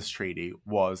terms of this treaty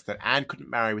was that Anne couldn't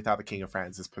marry without the King of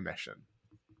France's permission.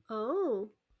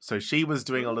 Oh. So she was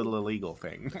doing a little illegal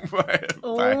thing by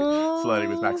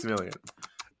flirting with Maximilian.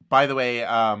 By the way,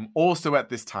 also at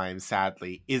this time,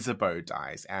 sadly, Isabeau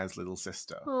dies, Anne's little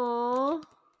sister. Aww.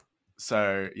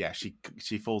 So, yeah,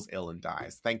 she falls ill and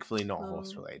dies. Thankfully, not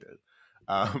horse-related.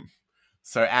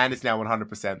 So Anne is now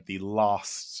 100% the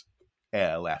last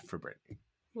heir left for Brittany.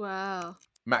 Wow.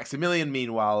 Maximilian,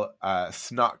 meanwhile,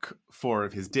 snuck 4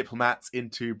 of his diplomats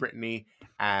into Brittany,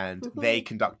 and they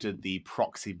conducted the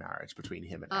proxy marriage between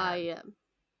him and Anne. Yeah.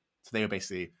 So they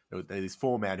were these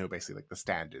 4 men who were basically like the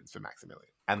stand-ins for Maximilian.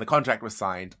 And the contract was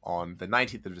signed on the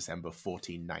 19th of December,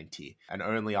 1490. And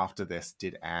only after this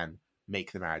did Anne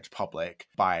make the marriage public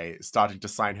by starting to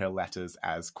sign her letters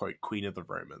as, quote, Queen of the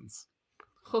Romans.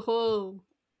 Oh.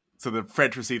 So the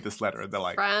French received this letter and they're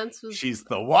like, she's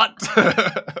the what?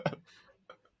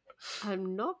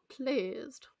 I'm not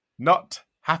pleased. Not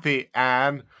happy,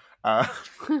 Anne.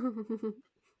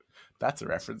 That's a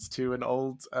reference to an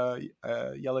old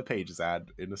Yellow Pages ad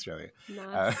in Australia.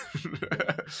 Nice.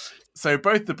 So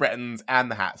both the Bretons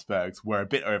and the Habsburgs were a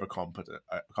bit overconfident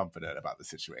about the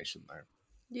situation, though.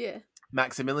 Yeah.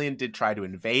 Maximilian did try to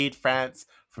invade France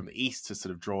from the east to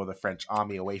sort of draw the French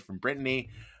army away from Brittany,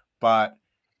 but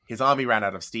his army ran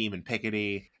out of steam in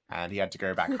Picardy, and he had to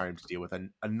go back home to deal with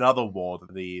another war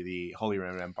that the Holy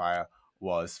Roman Empire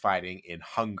was fighting in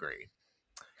Hungary.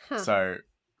 Huh. So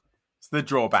it's the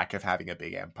drawback of having a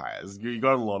big empire. You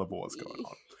got a lot of wars going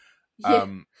on. Yeah.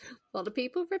 A lot of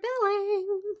people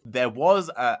rebelling. There was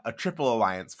a triple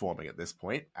alliance forming at this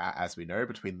point, as we know,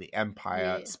 between the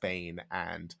Empire, Spain,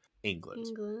 and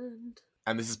England.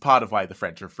 And this is part of why the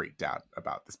French are freaked out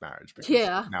about this marriage.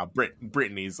 Because now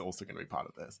Brittany's also going to be part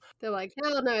of this. They're like,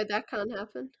 hell no, that can't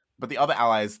happen. But the other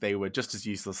allies, they were just as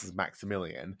useless as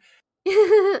Maximilian.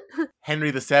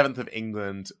 Henry VII of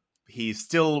England, he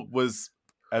still was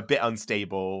a bit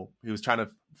unstable. He was trying to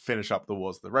finish up the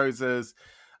Wars of the Roses.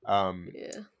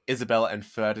 Isabella and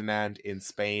Ferdinand in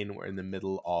Spain were in the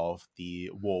middle of the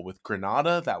war with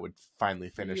Granada that would finally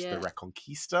finish the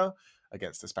Reconquista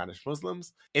against the Spanish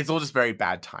Muslims. It's all just very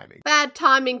bad timing. Bad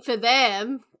timing for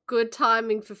them. Good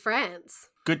timing for France.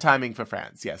 Good timing for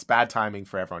France, yes. Bad timing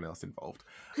for everyone else involved,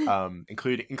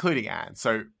 including Anne.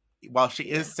 So while she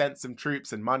is sent some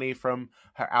troops and money from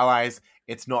her allies,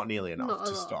 it's not nearly enough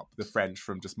to stop the French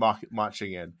from just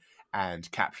marching in and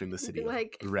capturing the city of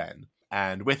Rennes.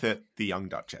 and with it, the young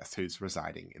Duchess, who's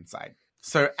residing inside.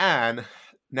 So Anne,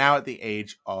 now at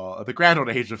the grand old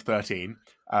age of 13,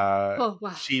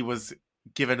 she was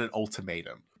given an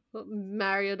ultimatum. What,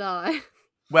 marry or die?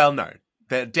 Well, no.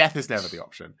 Death is never the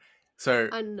option. So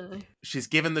I know. She's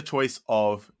given the choice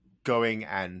of going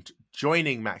and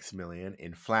joining Maximilian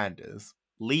in Flanders,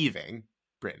 leaving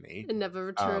Brittany. And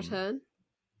never to return?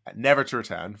 Never to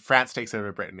return. France takes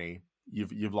over Brittany.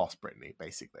 You've lost Brittany,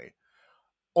 basically.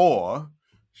 Or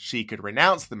she could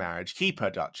renounce the marriage, keep her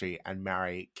duchy, and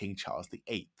marry King Charles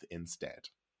VIII instead.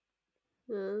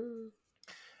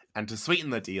 And to sweeten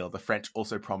the deal, the French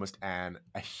also promised Anne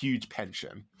a huge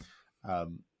pension,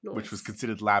 which was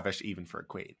considered lavish even for a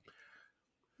queen.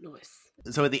 Nice.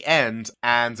 So at the end,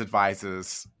 Anne's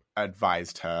advisors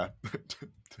advised her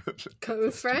go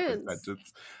with France.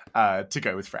 To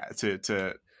go with France,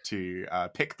 to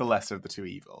pick the lesser of the two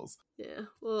evils. Yeah,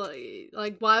 well,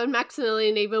 like, why would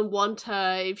Maximilian even want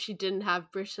her if she didn't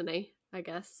have Brittany? I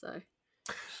guess so.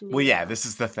 Well, yeah, this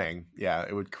is the thing. Yeah,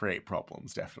 it would create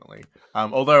problems, definitely.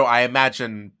 Although I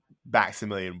imagine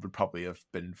Maximilian would probably have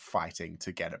been fighting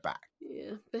to get it back.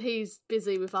 Yeah, but he's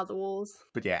busy with other wars.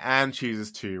 But yeah, Anne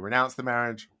chooses to renounce the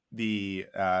marriage. The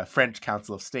French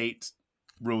Council of State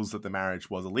rules that the marriage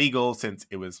was illegal since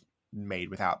it was made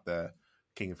without the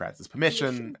King of France's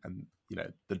permission. And,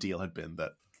 the deal had been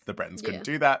that the Bretons couldn't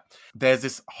do that. There's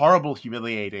this horrible,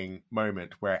 humiliating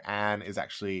moment where Anne is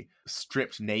actually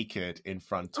stripped naked in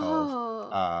front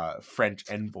of French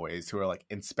envoys who are like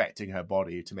inspecting her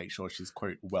body to make sure she's,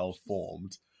 quote, well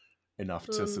formed enough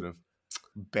to sort of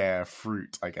bear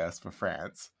fruit, I guess, for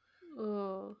France.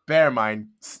 Bear in mind,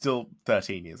 still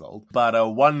 13 years old.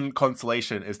 But one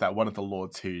consolation is that one of the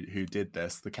lords who did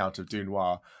this, the Count of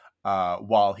Dunois,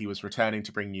 while he was returning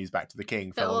to bring news back to the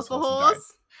king, fell off a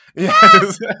horse.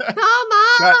 Yes.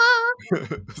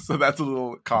 So that's a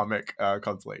little comic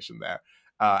consolation there.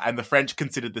 And the French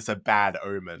considered this a bad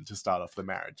omen to start off the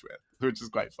marriage with, which is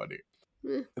quite funny.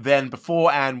 Then,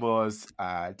 before Anne was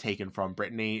taken from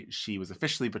Brittany, she was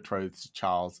officially betrothed to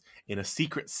Charles in a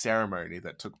secret ceremony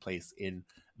that took place in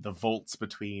the vaults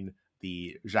between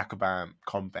the Jacobin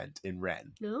convent in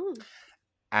Rennes. No.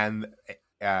 And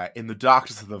in the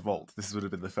darkness of the vault, this would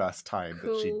have been the first time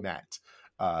that she'd met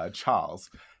Charles,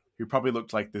 who probably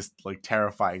looked like this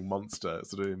terrifying monster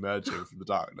sort of emerging from the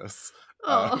darkness.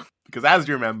 Because as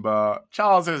you remember,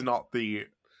 Charles is not the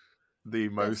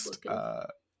most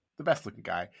the best looking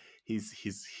guy.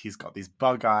 He's got these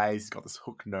bug eyes, he's got this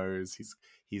hook nose,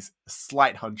 he's a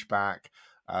slight hunchback,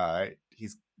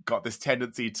 he's got this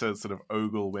tendency to sort of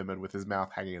ogle women with his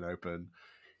mouth hanging open.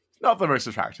 Not the most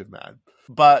attractive man.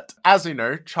 But as we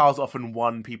know, Charles often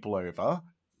won people over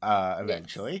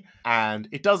eventually, and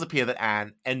it does appear that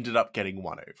Anne ended up getting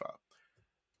won over.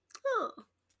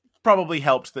 Probably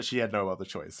helped that she had no other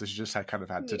choice, so she just had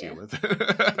to deal with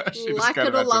it. Like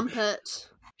it or lump it.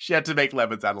 She had to make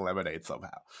lemons out of lemonade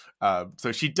somehow.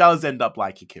 So she does end up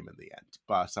liking him in the end.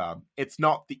 But it's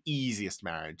not the easiest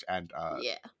marriage, and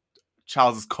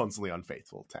Charles is constantly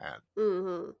unfaithful to Anne.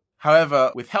 Mm-hmm.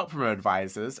 However, with help from her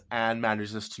advisors, Anne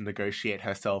manages to negotiate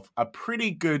herself a pretty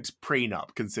good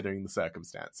prenup considering the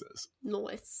circumstances.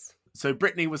 Nice. So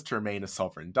Brittany was to remain a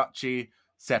sovereign duchy,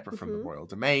 separate from the royal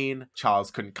domain. Charles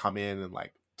couldn't come in and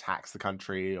tax the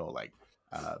country or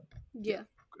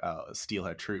steal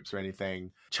her troops or anything.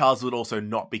 Charles would also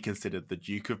not be considered the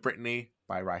Duke of Brittany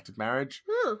by right of marriage.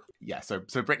 Yeah, so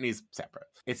Brittany's separate.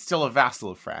 It's still a vassal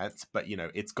of France, but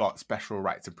it's got special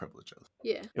rights and privileges.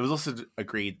 Yeah. It was also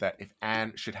agreed that if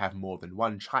Anne should have more than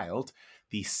one child,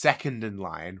 the second in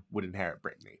line would inherit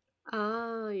Brittany.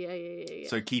 Yeah.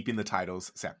 So keeping the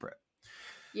titles separate.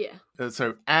 Yeah.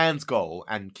 So Anne's goal,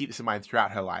 and keep this in mind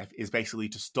throughout her life, is basically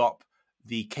to stop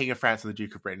the King of France and the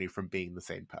Duke of Brittany from being the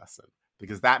same person.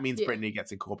 Because that means Brittany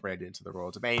gets incorporated into the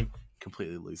royal domain,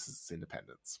 completely loses its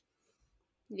independence.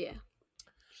 Yeah.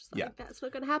 That's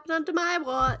not going to happen under my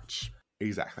watch.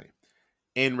 Exactly.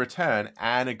 In return,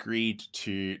 Anne agreed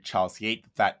to Charles VIII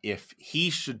that if he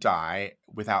should die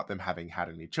without them having had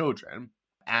any children,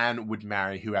 Anne would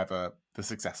marry whoever the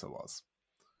successor was,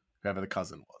 whoever the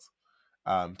cousin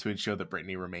was, to ensure that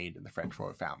Brittany remained in the French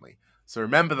royal family. So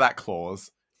remember that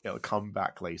clause. It'll come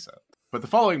back later. But the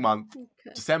following month,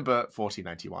 December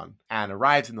 1491, Anne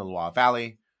arrives in the Loire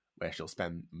Valley, where she'll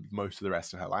spend most of the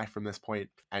rest of her life from this point,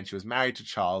 and she was married to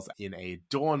Charles in a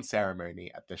dawn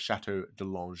ceremony at the Chateau de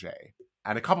Langeais.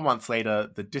 And a couple months later,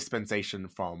 the dispensation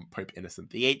from Pope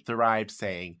Innocent VIII arrived,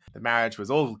 saying the marriage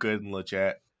was all good and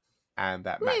legit, and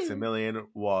that Maximilian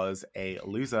was a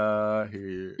loser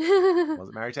who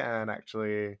wasn't married to Anne,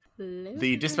 actually.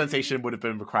 The dispensation would have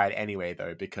been required anyway,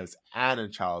 though, because Anne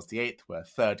and Charles VIII were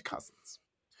third cousins,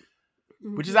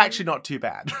 which is actually not too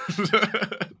bad.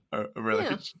 a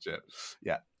relationship.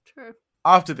 Yeah. True.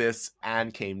 After this,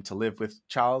 Anne came to live with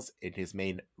Charles in his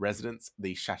main residence,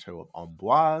 the Chateau of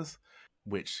Amboise,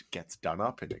 which gets done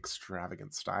up in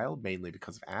extravagant style, mainly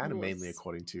because of Anne, and mainly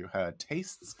according to her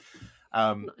tastes.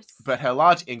 But her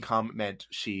large income meant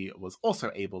she was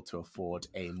also able to afford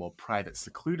a more private,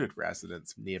 secluded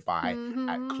residence nearby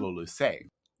at Clos-Lucé.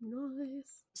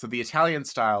 Nice. So the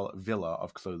Italian-style villa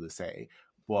of Clos-Lucé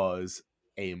was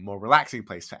a more relaxing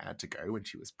place for Anne to go when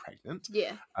she was pregnant.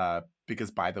 Yeah.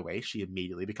 Because, by the way, she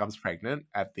immediately becomes pregnant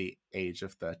at the age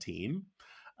of 13.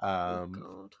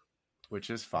 God. Which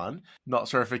is fun. Not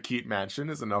sure if a cute mansion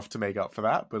is enough to make up for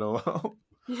that, but oh well.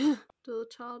 To the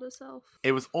child herself.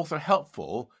 It was also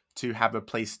helpful to have a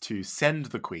place to send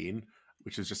the Queen,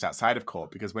 which was just outside of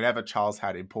court, because whenever Charles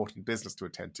had important business to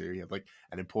attend to, he had like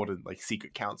an important like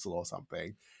secret council or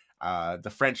something,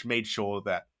 the French made sure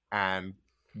that Anne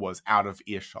was out of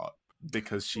earshot,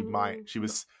 because she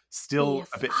was still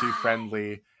a bit too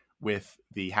friendly with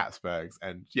the Habsburgs,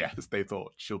 and yes, they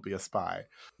thought she'll be a spy.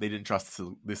 They didn't trust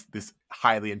this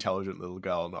highly intelligent little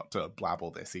girl not to blab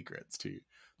all their secrets to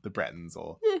the Bretons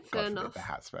or God forbid, the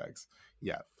Habsburgs.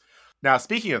 Yeah. Now,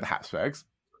 speaking of the Habsburgs,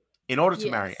 in order to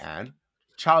marry Anne,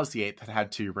 Charles VIII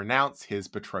had to renounce his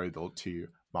betrothal to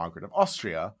Margaret of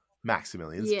Austria,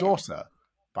 Maximilian's daughter,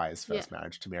 by his first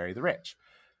marriage to Mary the Rich.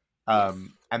 And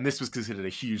this was considered a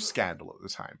huge scandal at the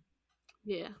time.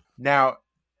 Yeah. Now,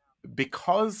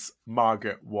 because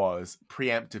Margaret was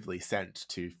preemptively sent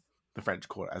to the French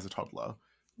court as a toddler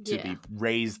to be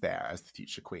raised there as the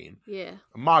future queen,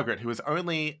 Margaret, who was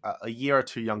only a year or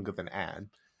two younger than Anne,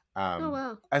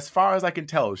 as far as I can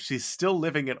tell, she's still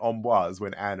living in Amboise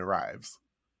when Anne arrives.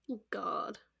 Oh,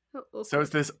 God. So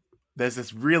there's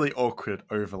this really awkward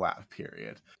overlap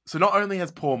period. So not only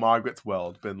has poor Margaret's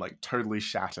world been like totally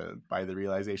shattered by the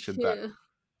realization that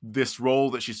this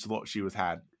role that she thought she was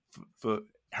had for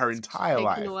her entire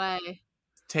life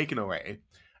taken away,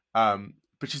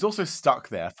 but she's also stuck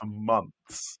there for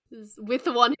months with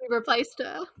the one who replaced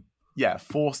her. Yeah,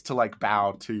 forced to like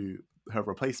bow to her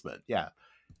replacement. Yeah,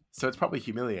 so it's probably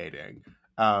humiliating.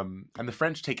 And the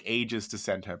French take ages to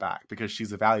send her back because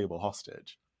she's a valuable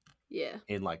hostage. Yeah.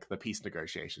 In like the peace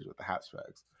negotiations with the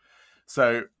Habsburgs.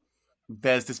 So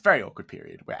there's this very awkward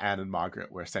period where Anne and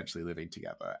Margaret were essentially living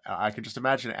together. I can just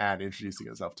imagine Anne introducing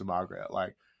herself to Margaret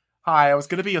like, "Hi, I was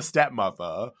going to be your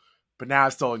stepmother, but now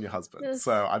I've stolen your husband,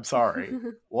 so I'm sorry.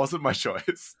 Wasn't my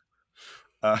choice.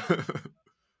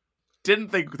 Didn't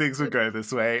think things would go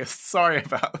this way. Sorry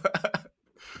about that.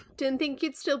 Didn't think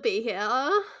you'd still be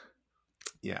here."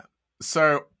 Yeah.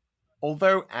 So,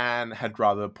 although Anne had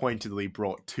rather pointedly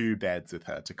brought 2 beds with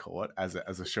her to court as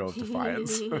a show of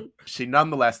defiance, she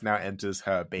nonetheless now enters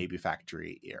her baby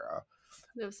factory era.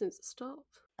 Never seems to stop.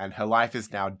 And her life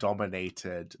is now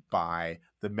dominated by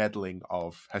the meddling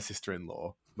of her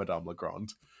sister-in-law, Madame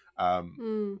Legrand,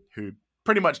 who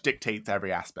pretty much dictates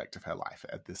every aspect of her life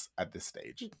at this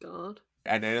stage. God.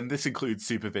 And this includes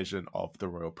supervision of the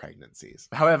royal pregnancies.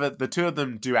 However, the two of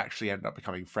them do actually end up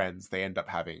becoming friends. They end up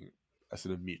having a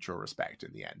sort of mutual respect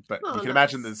in the end. But you can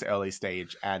imagine this early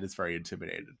stage, Anne is very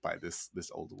intimidated by this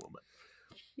older woman.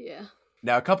 Yeah.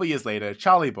 Now, a couple of years later,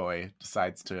 Charlie Boy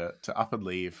decides to up and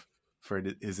leave for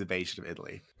his invasion of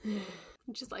Italy.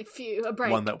 Just like, phew, a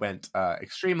break. One that went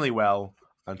extremely well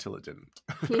until it didn't.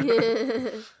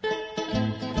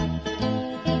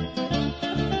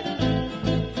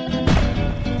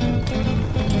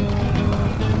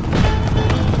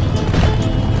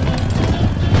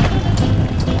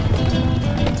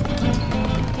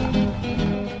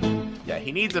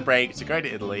 He needs a break to go to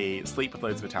Italy, sleep with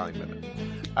loads of Italian women.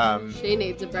 She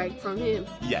needs a break from him.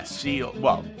 Yes,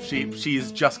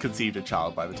 she's just conceived a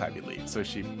child by the time he leaves, so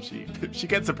she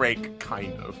gets a break,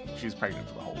 kind of. She's pregnant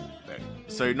for the whole thing.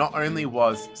 So not only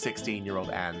was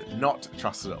 16-year-old Anne not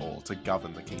trusted at all to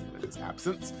govern the kingdom in his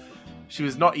absence, she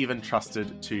was not even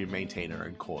trusted to maintain her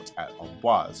own court at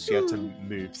Amboise. She had to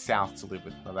move south to live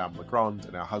with Madame Legrand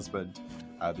and her husband,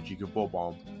 the Duke of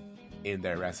Bourbon, in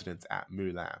their residence at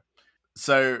Moulins.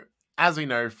 So, as we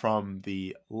know from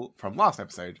last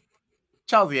episode,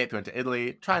 Charles VIII went to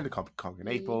Italy, trying to conquer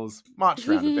Naples, marched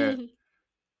around a bit,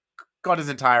 got his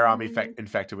entire army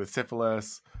infected with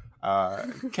syphilis,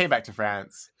 came back to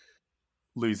France,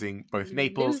 losing both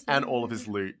Naples and all of his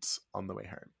loot on the way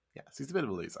home. Yes, he's a bit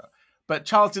of a loser. But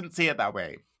Charles didn't see it that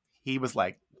way. He was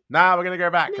like, nah, we're going to go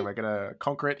back and we're going to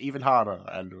conquer it even harder.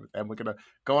 And we're going to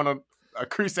go on a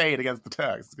crusade against the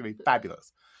Turks. It's going to be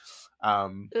fabulous.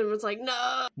 Everyone's like,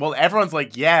 no. Well, everyone's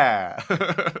like, yeah.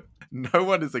 No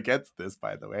one is against this,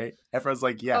 by the way. Everyone's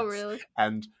like, yes. Oh, really?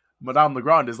 And Madame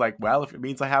Legrand is like, well, if it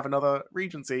means I have another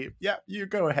regency, yeah, you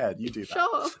go ahead. You do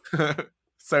that. Sure.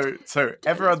 So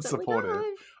everyone's supportive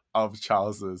of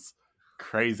Charles's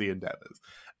crazy endeavors.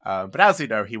 But as you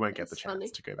know, he won't get the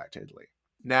chance to go back to Italy.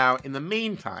 Now, in the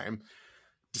meantime,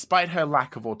 despite her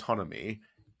lack of autonomy,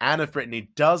 Anne of Brittany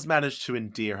does manage to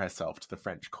endear herself to the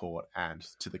French court and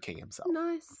to the king himself.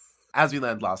 Nice. As we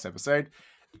learned last episode,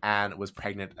 Anne was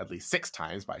pregnant at least 6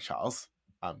 times by Charles.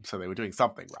 So they were doing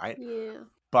something right. Yeah.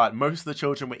 But most of the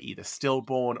children were either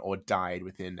stillborn or died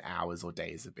within hours or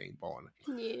days of being born.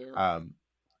 Yeah.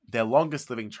 Their longest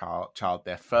living child,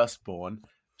 their firstborn,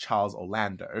 Charles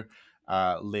Orlando,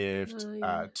 lived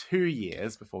 2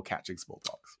 years before catching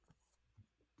smallpox.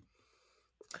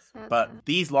 But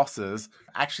these losses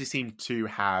actually seem to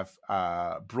have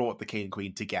brought the king and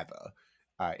queen together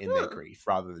in their grief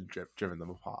rather than driven them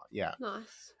apart. Yeah.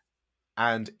 Nice.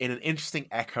 And in an interesting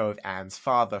echo of Anne's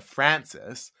father,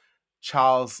 Francis,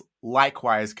 Charles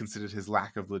likewise considered his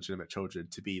lack of legitimate children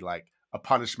to be like a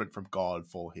punishment from God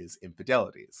for his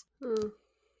infidelities.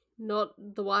 Not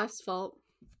the wife's fault,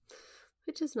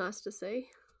 which is nice to see.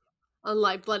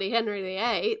 Unlike bloody Henry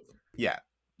VIII. Yeah.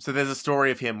 So there's a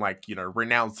story of him, like, you know,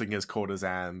 renouncing his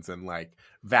courtesans and, like,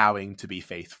 vowing to be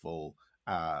faithful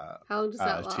how long does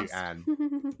that last? To Anne.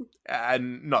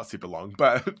 And not super long,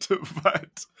 but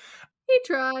he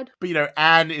tried. But, you know,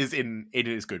 Anne is in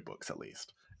his good books, at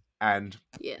least. And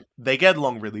they get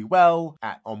along really well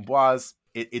at Amboise.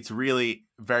 It's really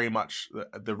very much,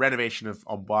 the renovation of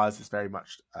Amboise is very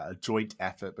much a joint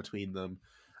effort between them.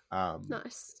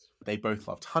 Nice. They both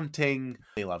loved hunting,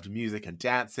 they loved music and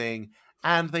dancing,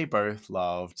 and they both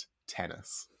loved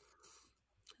tennis.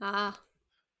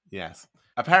 Yes.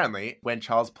 Apparently, when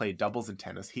Charles played doubles in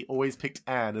tennis, he always picked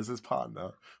Anne as his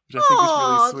partner, which I think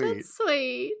is really sweet. That's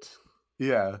sweet.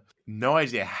 Yeah. No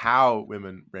idea how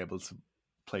women were able to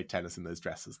play tennis in those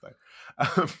dresses,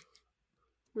 though.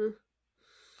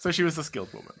 So she was a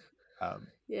skilled woman.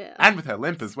 Yeah. And with her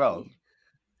limp as well.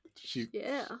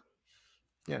 Yeah.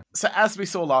 So as we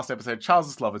saw last episode,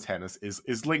 Charles's love of tennis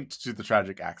is linked to the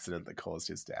tragic accident that caused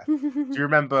his death. Do you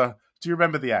remember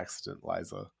the accident,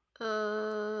 Liza?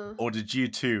 Or did you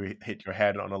too hit your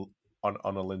head on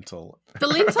a lintel? The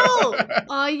lintel!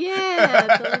 Oh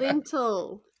yeah, the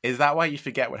lintel. Is that why you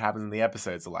forget what happens in the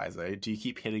episodes, Eliza? Do you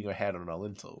keep hitting your head on a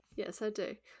lintel? Yes, I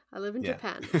do. I live in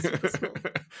Japan. It's super small.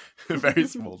 Very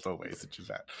small doorways in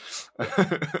Japan.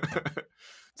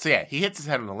 So yeah, he hits his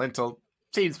head on a lintel.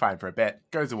 Seems fine for a bit,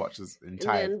 goes and watches the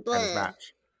entire tennis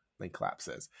match, then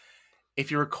collapses. If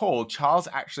you recall, Charles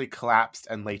actually collapsed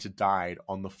and later died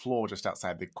on the floor just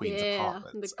outside the Queen's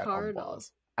apartments at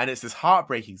Amboise. And it's this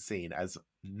heartbreaking scene as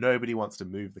nobody wants to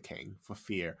move the king for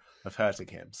fear of hurting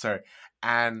him. So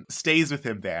Anne stays with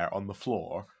him there on the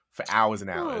floor for hours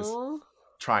and hours,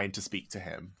 trying to speak to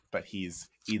him, but he's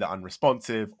either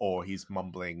unresponsive or he's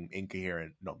mumbling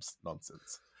incoherent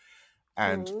nonsense.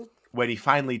 And when he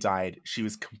finally died, she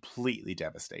was completely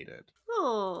devastated.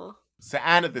 Oh. So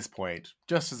Anne, at this point,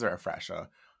 just as a refresher,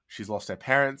 she's lost her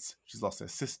parents, she's lost her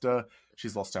sister,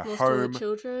 she's lost her home, all the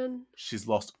children. She's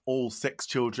lost all 6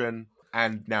 children,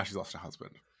 and now she's lost her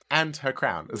husband. And her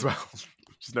crown as well.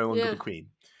 She's no longer the queen.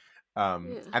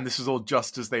 And this was all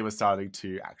just as they were starting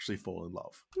to actually fall in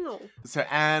love. No. So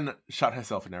Anne shut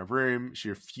herself in her room. She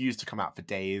refused to come out for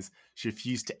days. She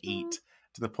refused to eat,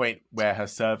 to the point where her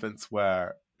servants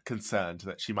were concerned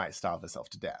that she might starve herself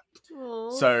to death.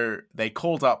 Aww. So they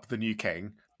called up the new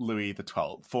king, Louis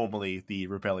XII, formerly the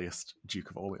rebellious Duke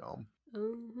of Orleans.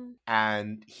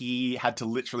 And he had to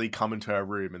literally come into her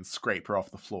room and scrape her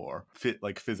off the floor,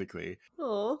 physically.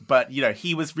 Aww. But, you know,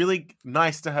 he was really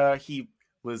nice to her. He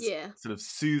was sort of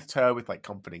soothed her with, like,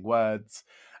 comforting words.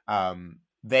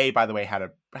 They, by the way, had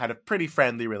a pretty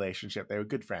friendly relationship. They were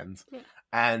good friends. Yeah.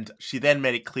 And she then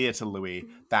made it clear to Louis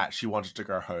that she wanted to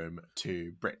go home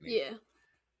to Brittany. Yeah.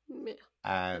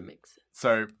 That makes sense.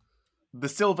 So the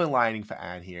silver lining for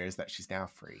Anne here is that she's now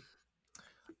free.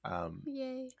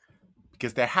 Yay.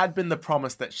 Because there had been the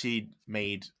promise that she'd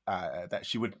made that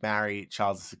she would marry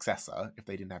Charles' successor if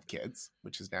they didn't have kids,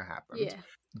 which has now happened. Yeah.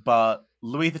 But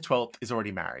Louis XII is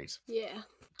already married. Yeah.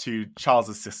 To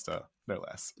Charles' sister, no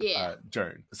less. Yeah.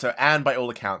 Joan. So Anne, by all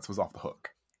accounts, was off the hook.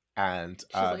 And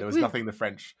there was nothing the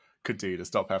French could do to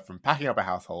stop her from packing up her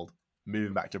household,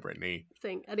 moving back to Brittany.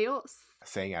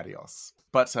 Saying adios.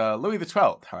 But Louis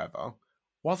XII, however,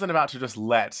 wasn't about to just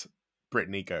let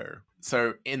Brittany go?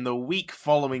 So in the week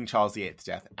following Charles VIII's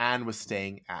death, Anne was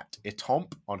staying at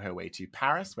Étampes on her way to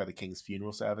Paris, where the king's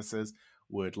funeral services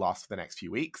would last for the next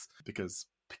few weeks, because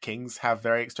kings have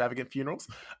very extravagant funerals.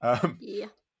 Yeah.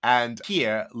 And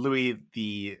here, Louis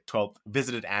XII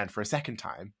visited Anne for a second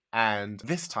time, and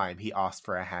this time he asked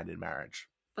for her hand in marriage.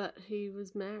 But he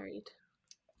was married.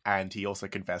 And he also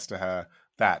confessed to her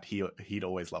that he'd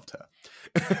always loved her.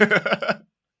 I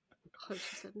hope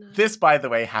she said no. This, by the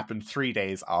way, happened 3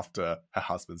 days after her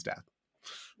husband's death.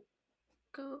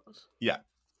 God. Yeah.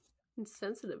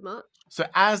 Insensitive much. So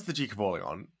as the Duke of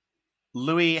Orleans,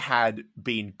 Louis had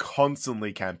been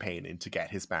constantly campaigning to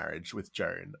get his marriage with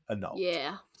Joan annulled.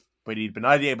 Yeah. But he'd been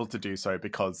unable to do so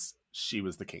because she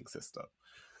was the king's sister.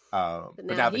 But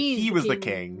now that he was the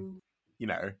king, you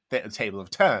know, the table have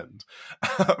turned.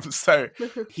 So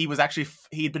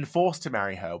he'd been forced to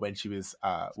marry her when she was,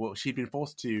 she'd been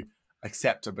forced to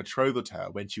accept a betrothal to her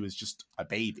when she was just a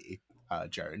baby,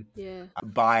 Joan,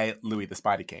 by Louis the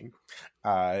Spider King,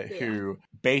 who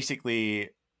basically,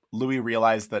 Louis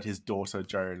realized that his daughter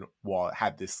Joan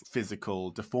had this physical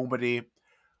deformity,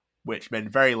 which meant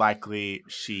very likely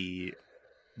she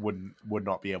would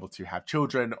not be able to have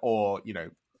children, or, you know,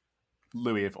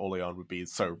 Louis of Orleans would be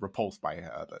so repulsed by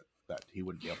her that he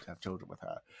wouldn't be able to have children with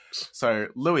her. So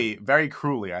Louis, very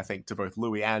cruelly, I think, to both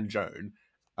Louis and Joan,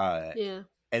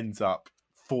 ends up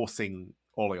forcing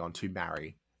Orleans to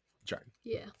marry Joan.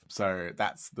 Yeah. So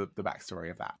that's the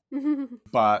backstory of that.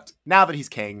 But now that he's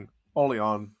king,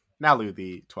 Orleans, now Louis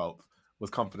XII, was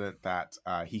confident that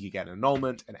he could get an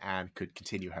annulment and Anne could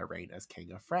continue her reign as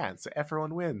King of France. So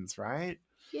everyone wins, right?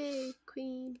 Yay,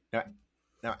 Queen.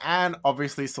 Now, Anne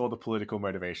obviously saw the political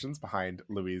motivations behind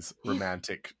Louis's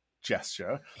romantic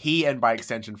gesture. He, and by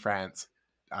extension France,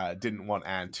 didn't want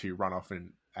Anne to run off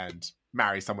and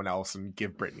marry someone else and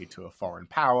give Brittany to a foreign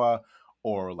power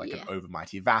or like an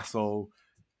overmighty vassal,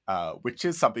 which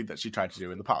is something that she tried to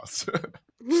do in the past.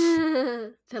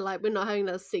 They're like, we're not having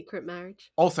a secret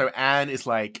marriage. Also, Anne is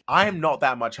like, I am not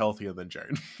that much healthier than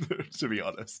Joan, to be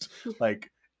honest.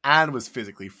 Like, Anne was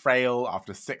physically frail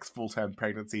after 6 full-term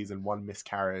pregnancies and 1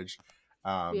 miscarriage,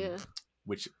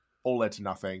 which all led to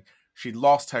nothing. She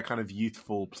lost her kind of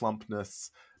youthful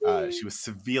plumpness. She was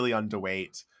severely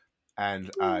underweight,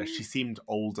 and she seemed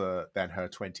older than her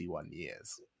 21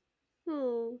 years.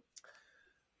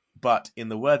 But in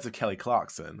the words of Kelly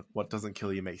Clarkson, what doesn't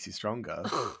kill you makes you stronger.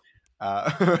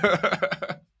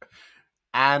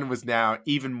 Anne was now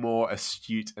even more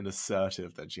astute and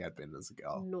assertive than she had been as a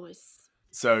girl. Nice.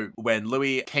 So when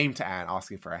Louis came to Anne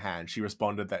asking for her hand, she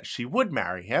responded that she would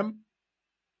marry him,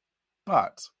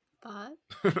 but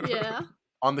yeah,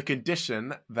 on the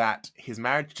condition that his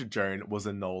marriage to Joan was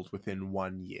annulled within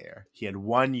 1 year. He had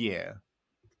 1 year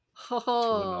to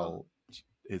annul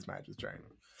his marriage with Joan.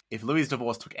 If Louis's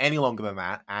divorce took any longer than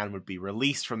that, Anne would be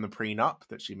released from the prenup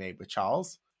that she made with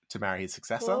Charles to marry his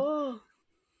successor,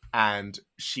 and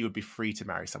she would be free to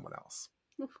marry someone else.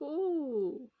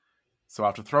 So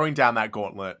after throwing down that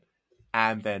gauntlet,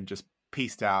 Anne then just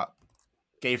peaced out,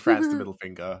 gave France the middle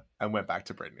finger, and went back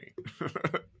to Brittany.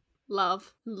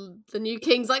 Love. The new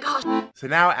king's like, oh. So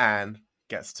now Anne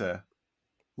gets to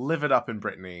live it up in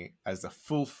Brittany as a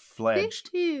full-fledged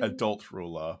adult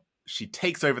ruler. She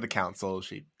takes over the council.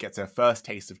 She gets her first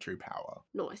taste of true power.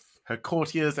 Nice. Her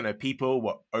courtiers and her people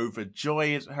were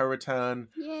overjoyed at her return.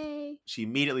 Yay. She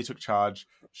immediately took charge.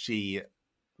 She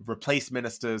replaced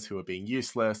ministers who were being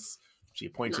useless. She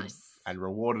appointed and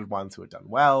rewarded ones who had done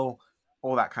well.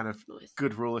 All that kind of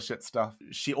good rulership stuff.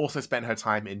 She also spent her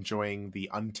time enjoying the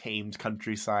untamed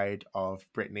countryside of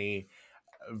Brittany,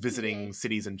 visiting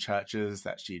cities and churches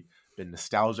that she'd been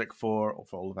nostalgic for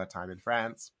all of her time in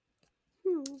France.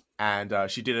 And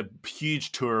she did a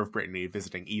huge tour of Brittany,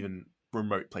 visiting even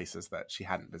remote places that she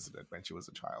hadn't visited when she was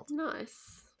a child.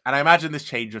 Nice. And I imagine this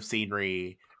change of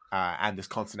scenery and this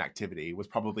constant activity was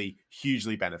probably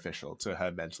hugely beneficial to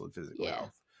her mental and physical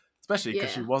health. Especially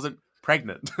because she wasn't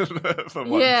pregnant for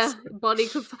once. Yeah,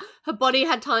 her body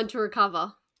had time to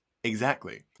recover.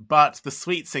 Exactly. But the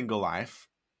sweet single life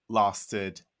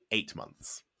lasted 8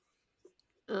 months.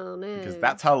 Oh no. Because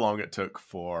that's how long it took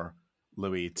for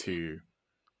Louis to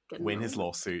win his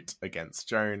lawsuit against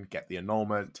Joan, get the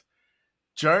annulment.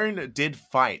 Joan did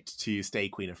fight to stay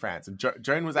Queen of France, and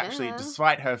Joan was actually,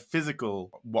 despite her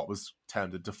physical, what was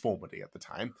termed a deformity at the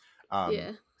time,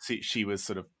 she was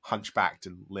sort of hunchbacked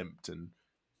and limped and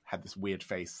had this weird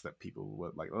face that people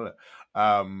were like,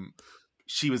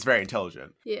 she was very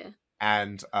intelligent. Yeah.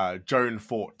 And Joan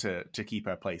fought to keep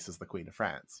her place as the Queen of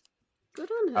France. Good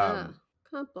on her.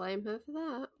 Can't blame her for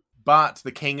that. But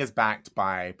the king is backed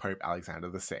by Pope Alexander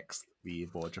VI, the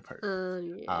Borgia Pope.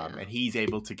 And he's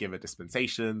able to give a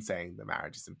dispensation saying the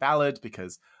marriage is invalid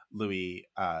because Louis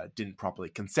didn't properly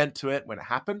consent to it when it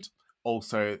happened.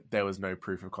 Also, there was no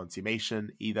proof of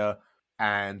consummation either.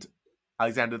 And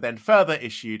Alexander then further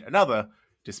issued another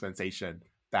dispensation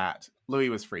that Louis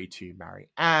was free to marry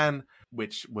Anne,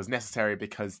 which was necessary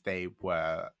because they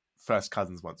were first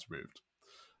cousins once removed.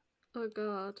 Oh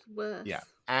God, worse. Yeah.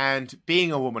 And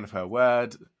being a woman of her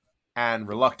word, Anne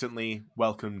reluctantly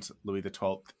welcomed Louis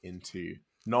XII into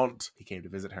Nantes. He came to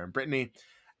visit her in Brittany,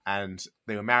 and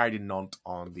they were married in Nantes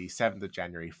on the 7th of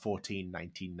January,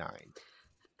 1499.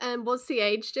 And what's the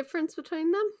age difference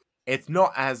between them? It's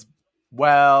not as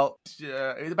well.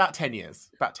 It's about 10 years.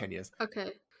 About 10 years.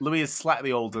 Okay. Louis is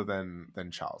slightly older than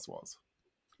Charles was.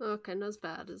 Okay, not as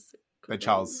bad as that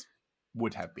Charles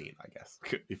would have been, I guess,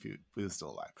 if he was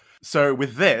still alive. So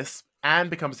with this, Anne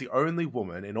becomes the only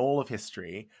woman in all of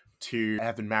history to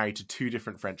have been married to 2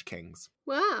 different French kings.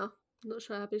 Wow. Not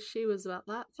sure how happy she was about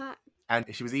that fact. And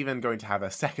she was even going to have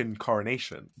a second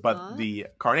coronation. But the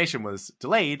coronation was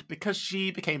delayed because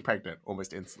she became pregnant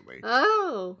almost instantly.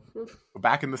 Oh. We're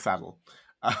back in the saddle.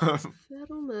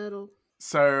 Saddle metal.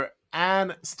 So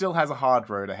Anne still has a hard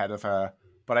road ahead of her.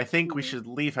 But I think we should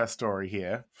leave her story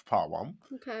here for part 1.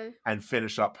 Okay. And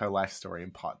finish up her life story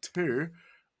in part 2,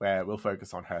 where we'll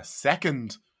focus on her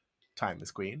second time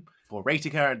as queen, for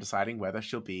rating her and deciding whether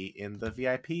she'll be in the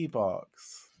VIP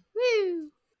box. Woo!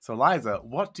 So, Liza,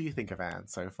 what do you think of Anne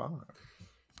so far?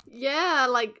 Yeah,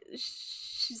 like,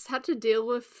 she's had to deal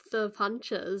with the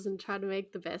punches and try to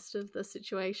make the best of the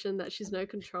situation that she's no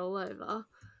control over.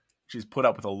 She's put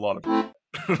up with a lot of...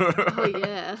 Oh,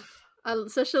 yeah. I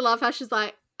especially love how she's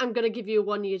like, I'm going to give you a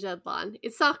 1-year deadline.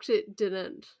 It sucked it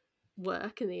didn't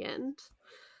work in the end.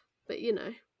 But, you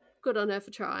know, good on her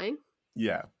for trying.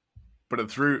 Yeah. But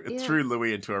it threw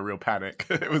Louis into a real panic.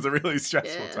 It was a really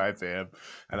stressful time for him.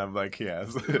 And I'm like,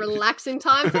 yes. Relaxing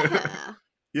time for her.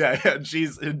 Yeah, and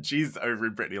she's over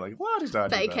in Brittany like, what is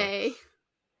that? Vacay.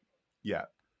 Yeah.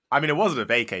 I mean, it wasn't a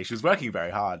vacay. She was working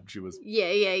very hard. She was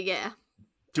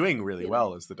doing really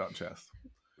well as the Duchess.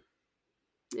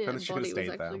 Yeah, the body was actually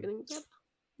getting better.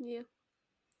 Yeah.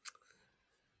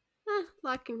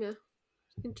 Liking her.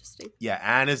 Interesting. Yeah,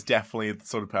 Anne is definitely the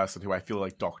sort of person who I feel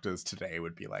like doctors today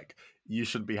would be like, you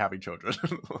shouldn't be having children.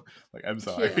 Like, I'm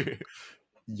sorry. Yeah.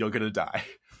 You're going to die.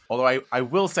 Although I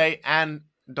will say Anne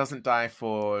doesn't die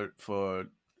for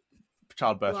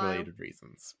childbirth-related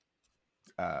reasons.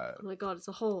 Oh my God, it's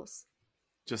a horse.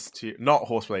 Not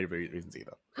horse-related reasons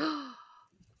either.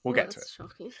 We'll get to it.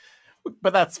 Shocking.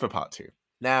 But that's for part 2.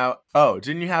 Now,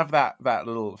 didn't you have that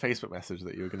little Facebook message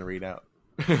that you were going to read out?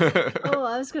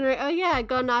 I was going to read... Oh, yeah, I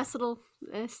got a nice little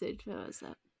message. What was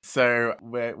that? So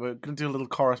we're going to do a little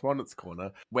correspondence corner.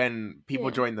 When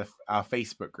people join our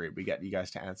Facebook group, we get you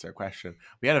guys to answer a question.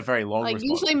 We had a very long response.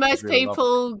 Usually most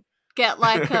people get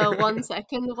like a 1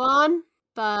 second one,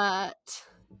 but...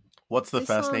 What's the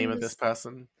first name of this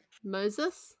person?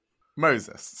 Moses.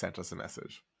 Moses sent us a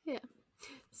message. Yeah.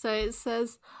 So it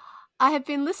says... I have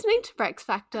been listening to Brex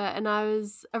Factor and I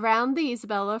was around the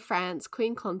Isabella of France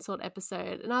Queen Consort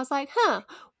episode and I was like,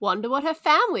 wonder what her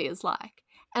family is like.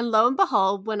 And lo and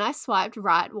behold, when I swiped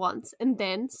right once and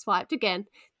then swiped again,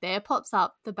 there pops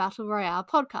up the Battle Royale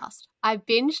podcast. I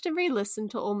binged and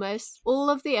re-listened to almost all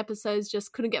of the episodes,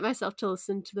 just couldn't get myself to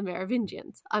listen to the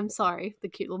Merovingians. I'm sorry, the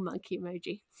cute little monkey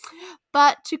emoji.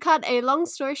 But to cut a long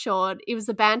story short, it was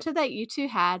the banter that you two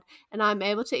had, and I'm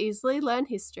able to easily learn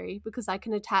history because I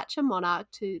can attach a monarch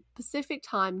to specific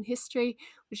time in history,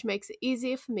 which makes it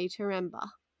easier for me to remember.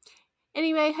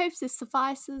 Anyway, hopes this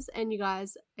suffices and you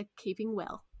guys are keeping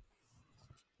well.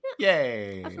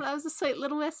 Yay! I thought that was a sweet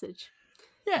little message.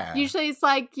 Yeah. Usually it's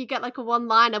like you get like a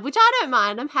one-liner, which I don't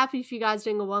mind. I'm happy if you guys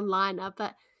doing a one-liner,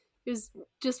 but it was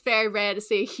just very rare to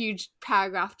see a huge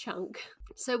paragraph chunk.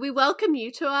 So we welcome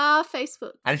you to our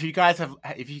Facebook. And if you guys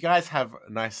have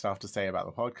nice stuff to say about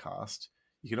the podcast,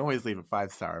 you can always leave a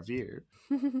 5-star review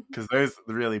because those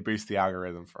really boost the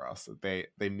algorithm for us. They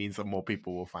means that more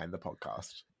people will find the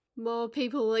podcast. More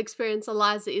people will experience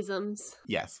Eliza-isms.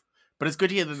 Yes. But it's good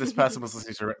to hear that this person was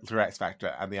listening to X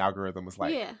Factor and the algorithm was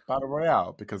like, Battle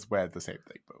Royale, because we're the same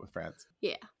thing, but with France.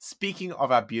 Yeah. Speaking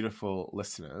of our beautiful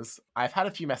listeners, I've had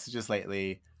a few messages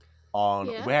lately on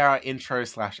where our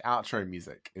intro/outro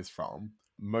music is from.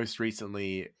 Most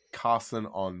recently, Carson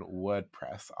on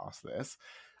WordPress asked this.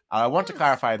 I want to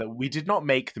clarify that we did not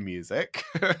make the music.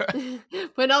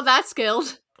 We're not that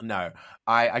skilled. No,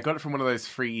 I got it from one of those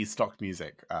free stock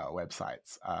music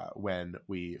websites when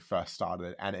we first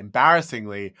started. And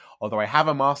embarrassingly, although I have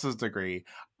a master's degree,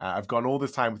 I've gone all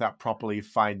this time without properly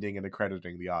finding and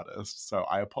accrediting the artist. So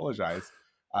I apologize.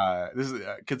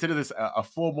 Consider this a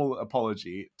formal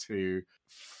apology to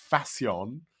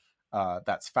Fashion.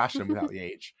 That's fashion without the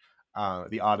H.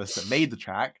 The artist that made the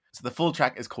track. So the full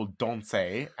track is called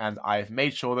Danse, and I've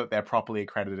made sure that they're properly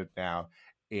accredited now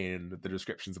in the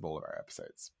descriptions of all of our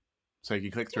episodes. So you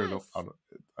can click through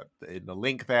in the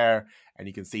link there, and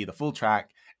you can see the full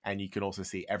track, and you can also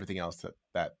see everything else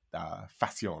that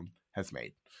Fashion has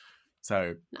made.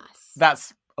 So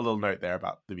that's a little note there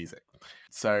about the music.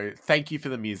 So thank you for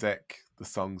the music, the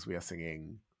songs we are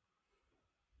singing.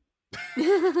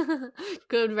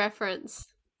 Good reference.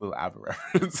 Little ABBA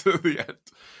reference at the end.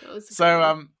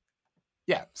 So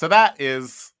so that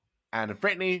is Anne of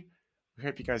Brittany. We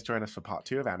hope you guys join us for part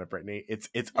 2 of Anne of Brittany. It's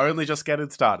only just getting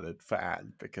started for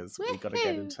Anne because we got to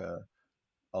get into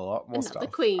a lot more stuff. The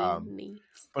Queen.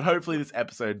 But hopefully this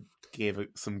episode gave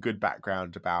some good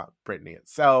background about Brittany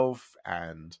itself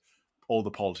and all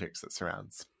the politics that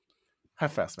surrounds her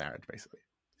first marriage, basically.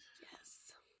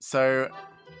 Yes. So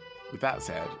with that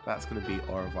said, that's going to be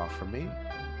au revoir from me.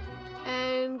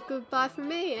 And goodbye from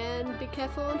me, and be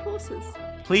careful on horses.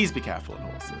 Please be careful on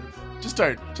horses. Just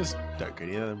don't go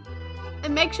near them.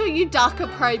 And make sure you duck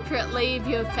appropriately if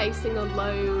you're facing a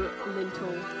low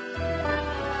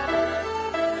lintel.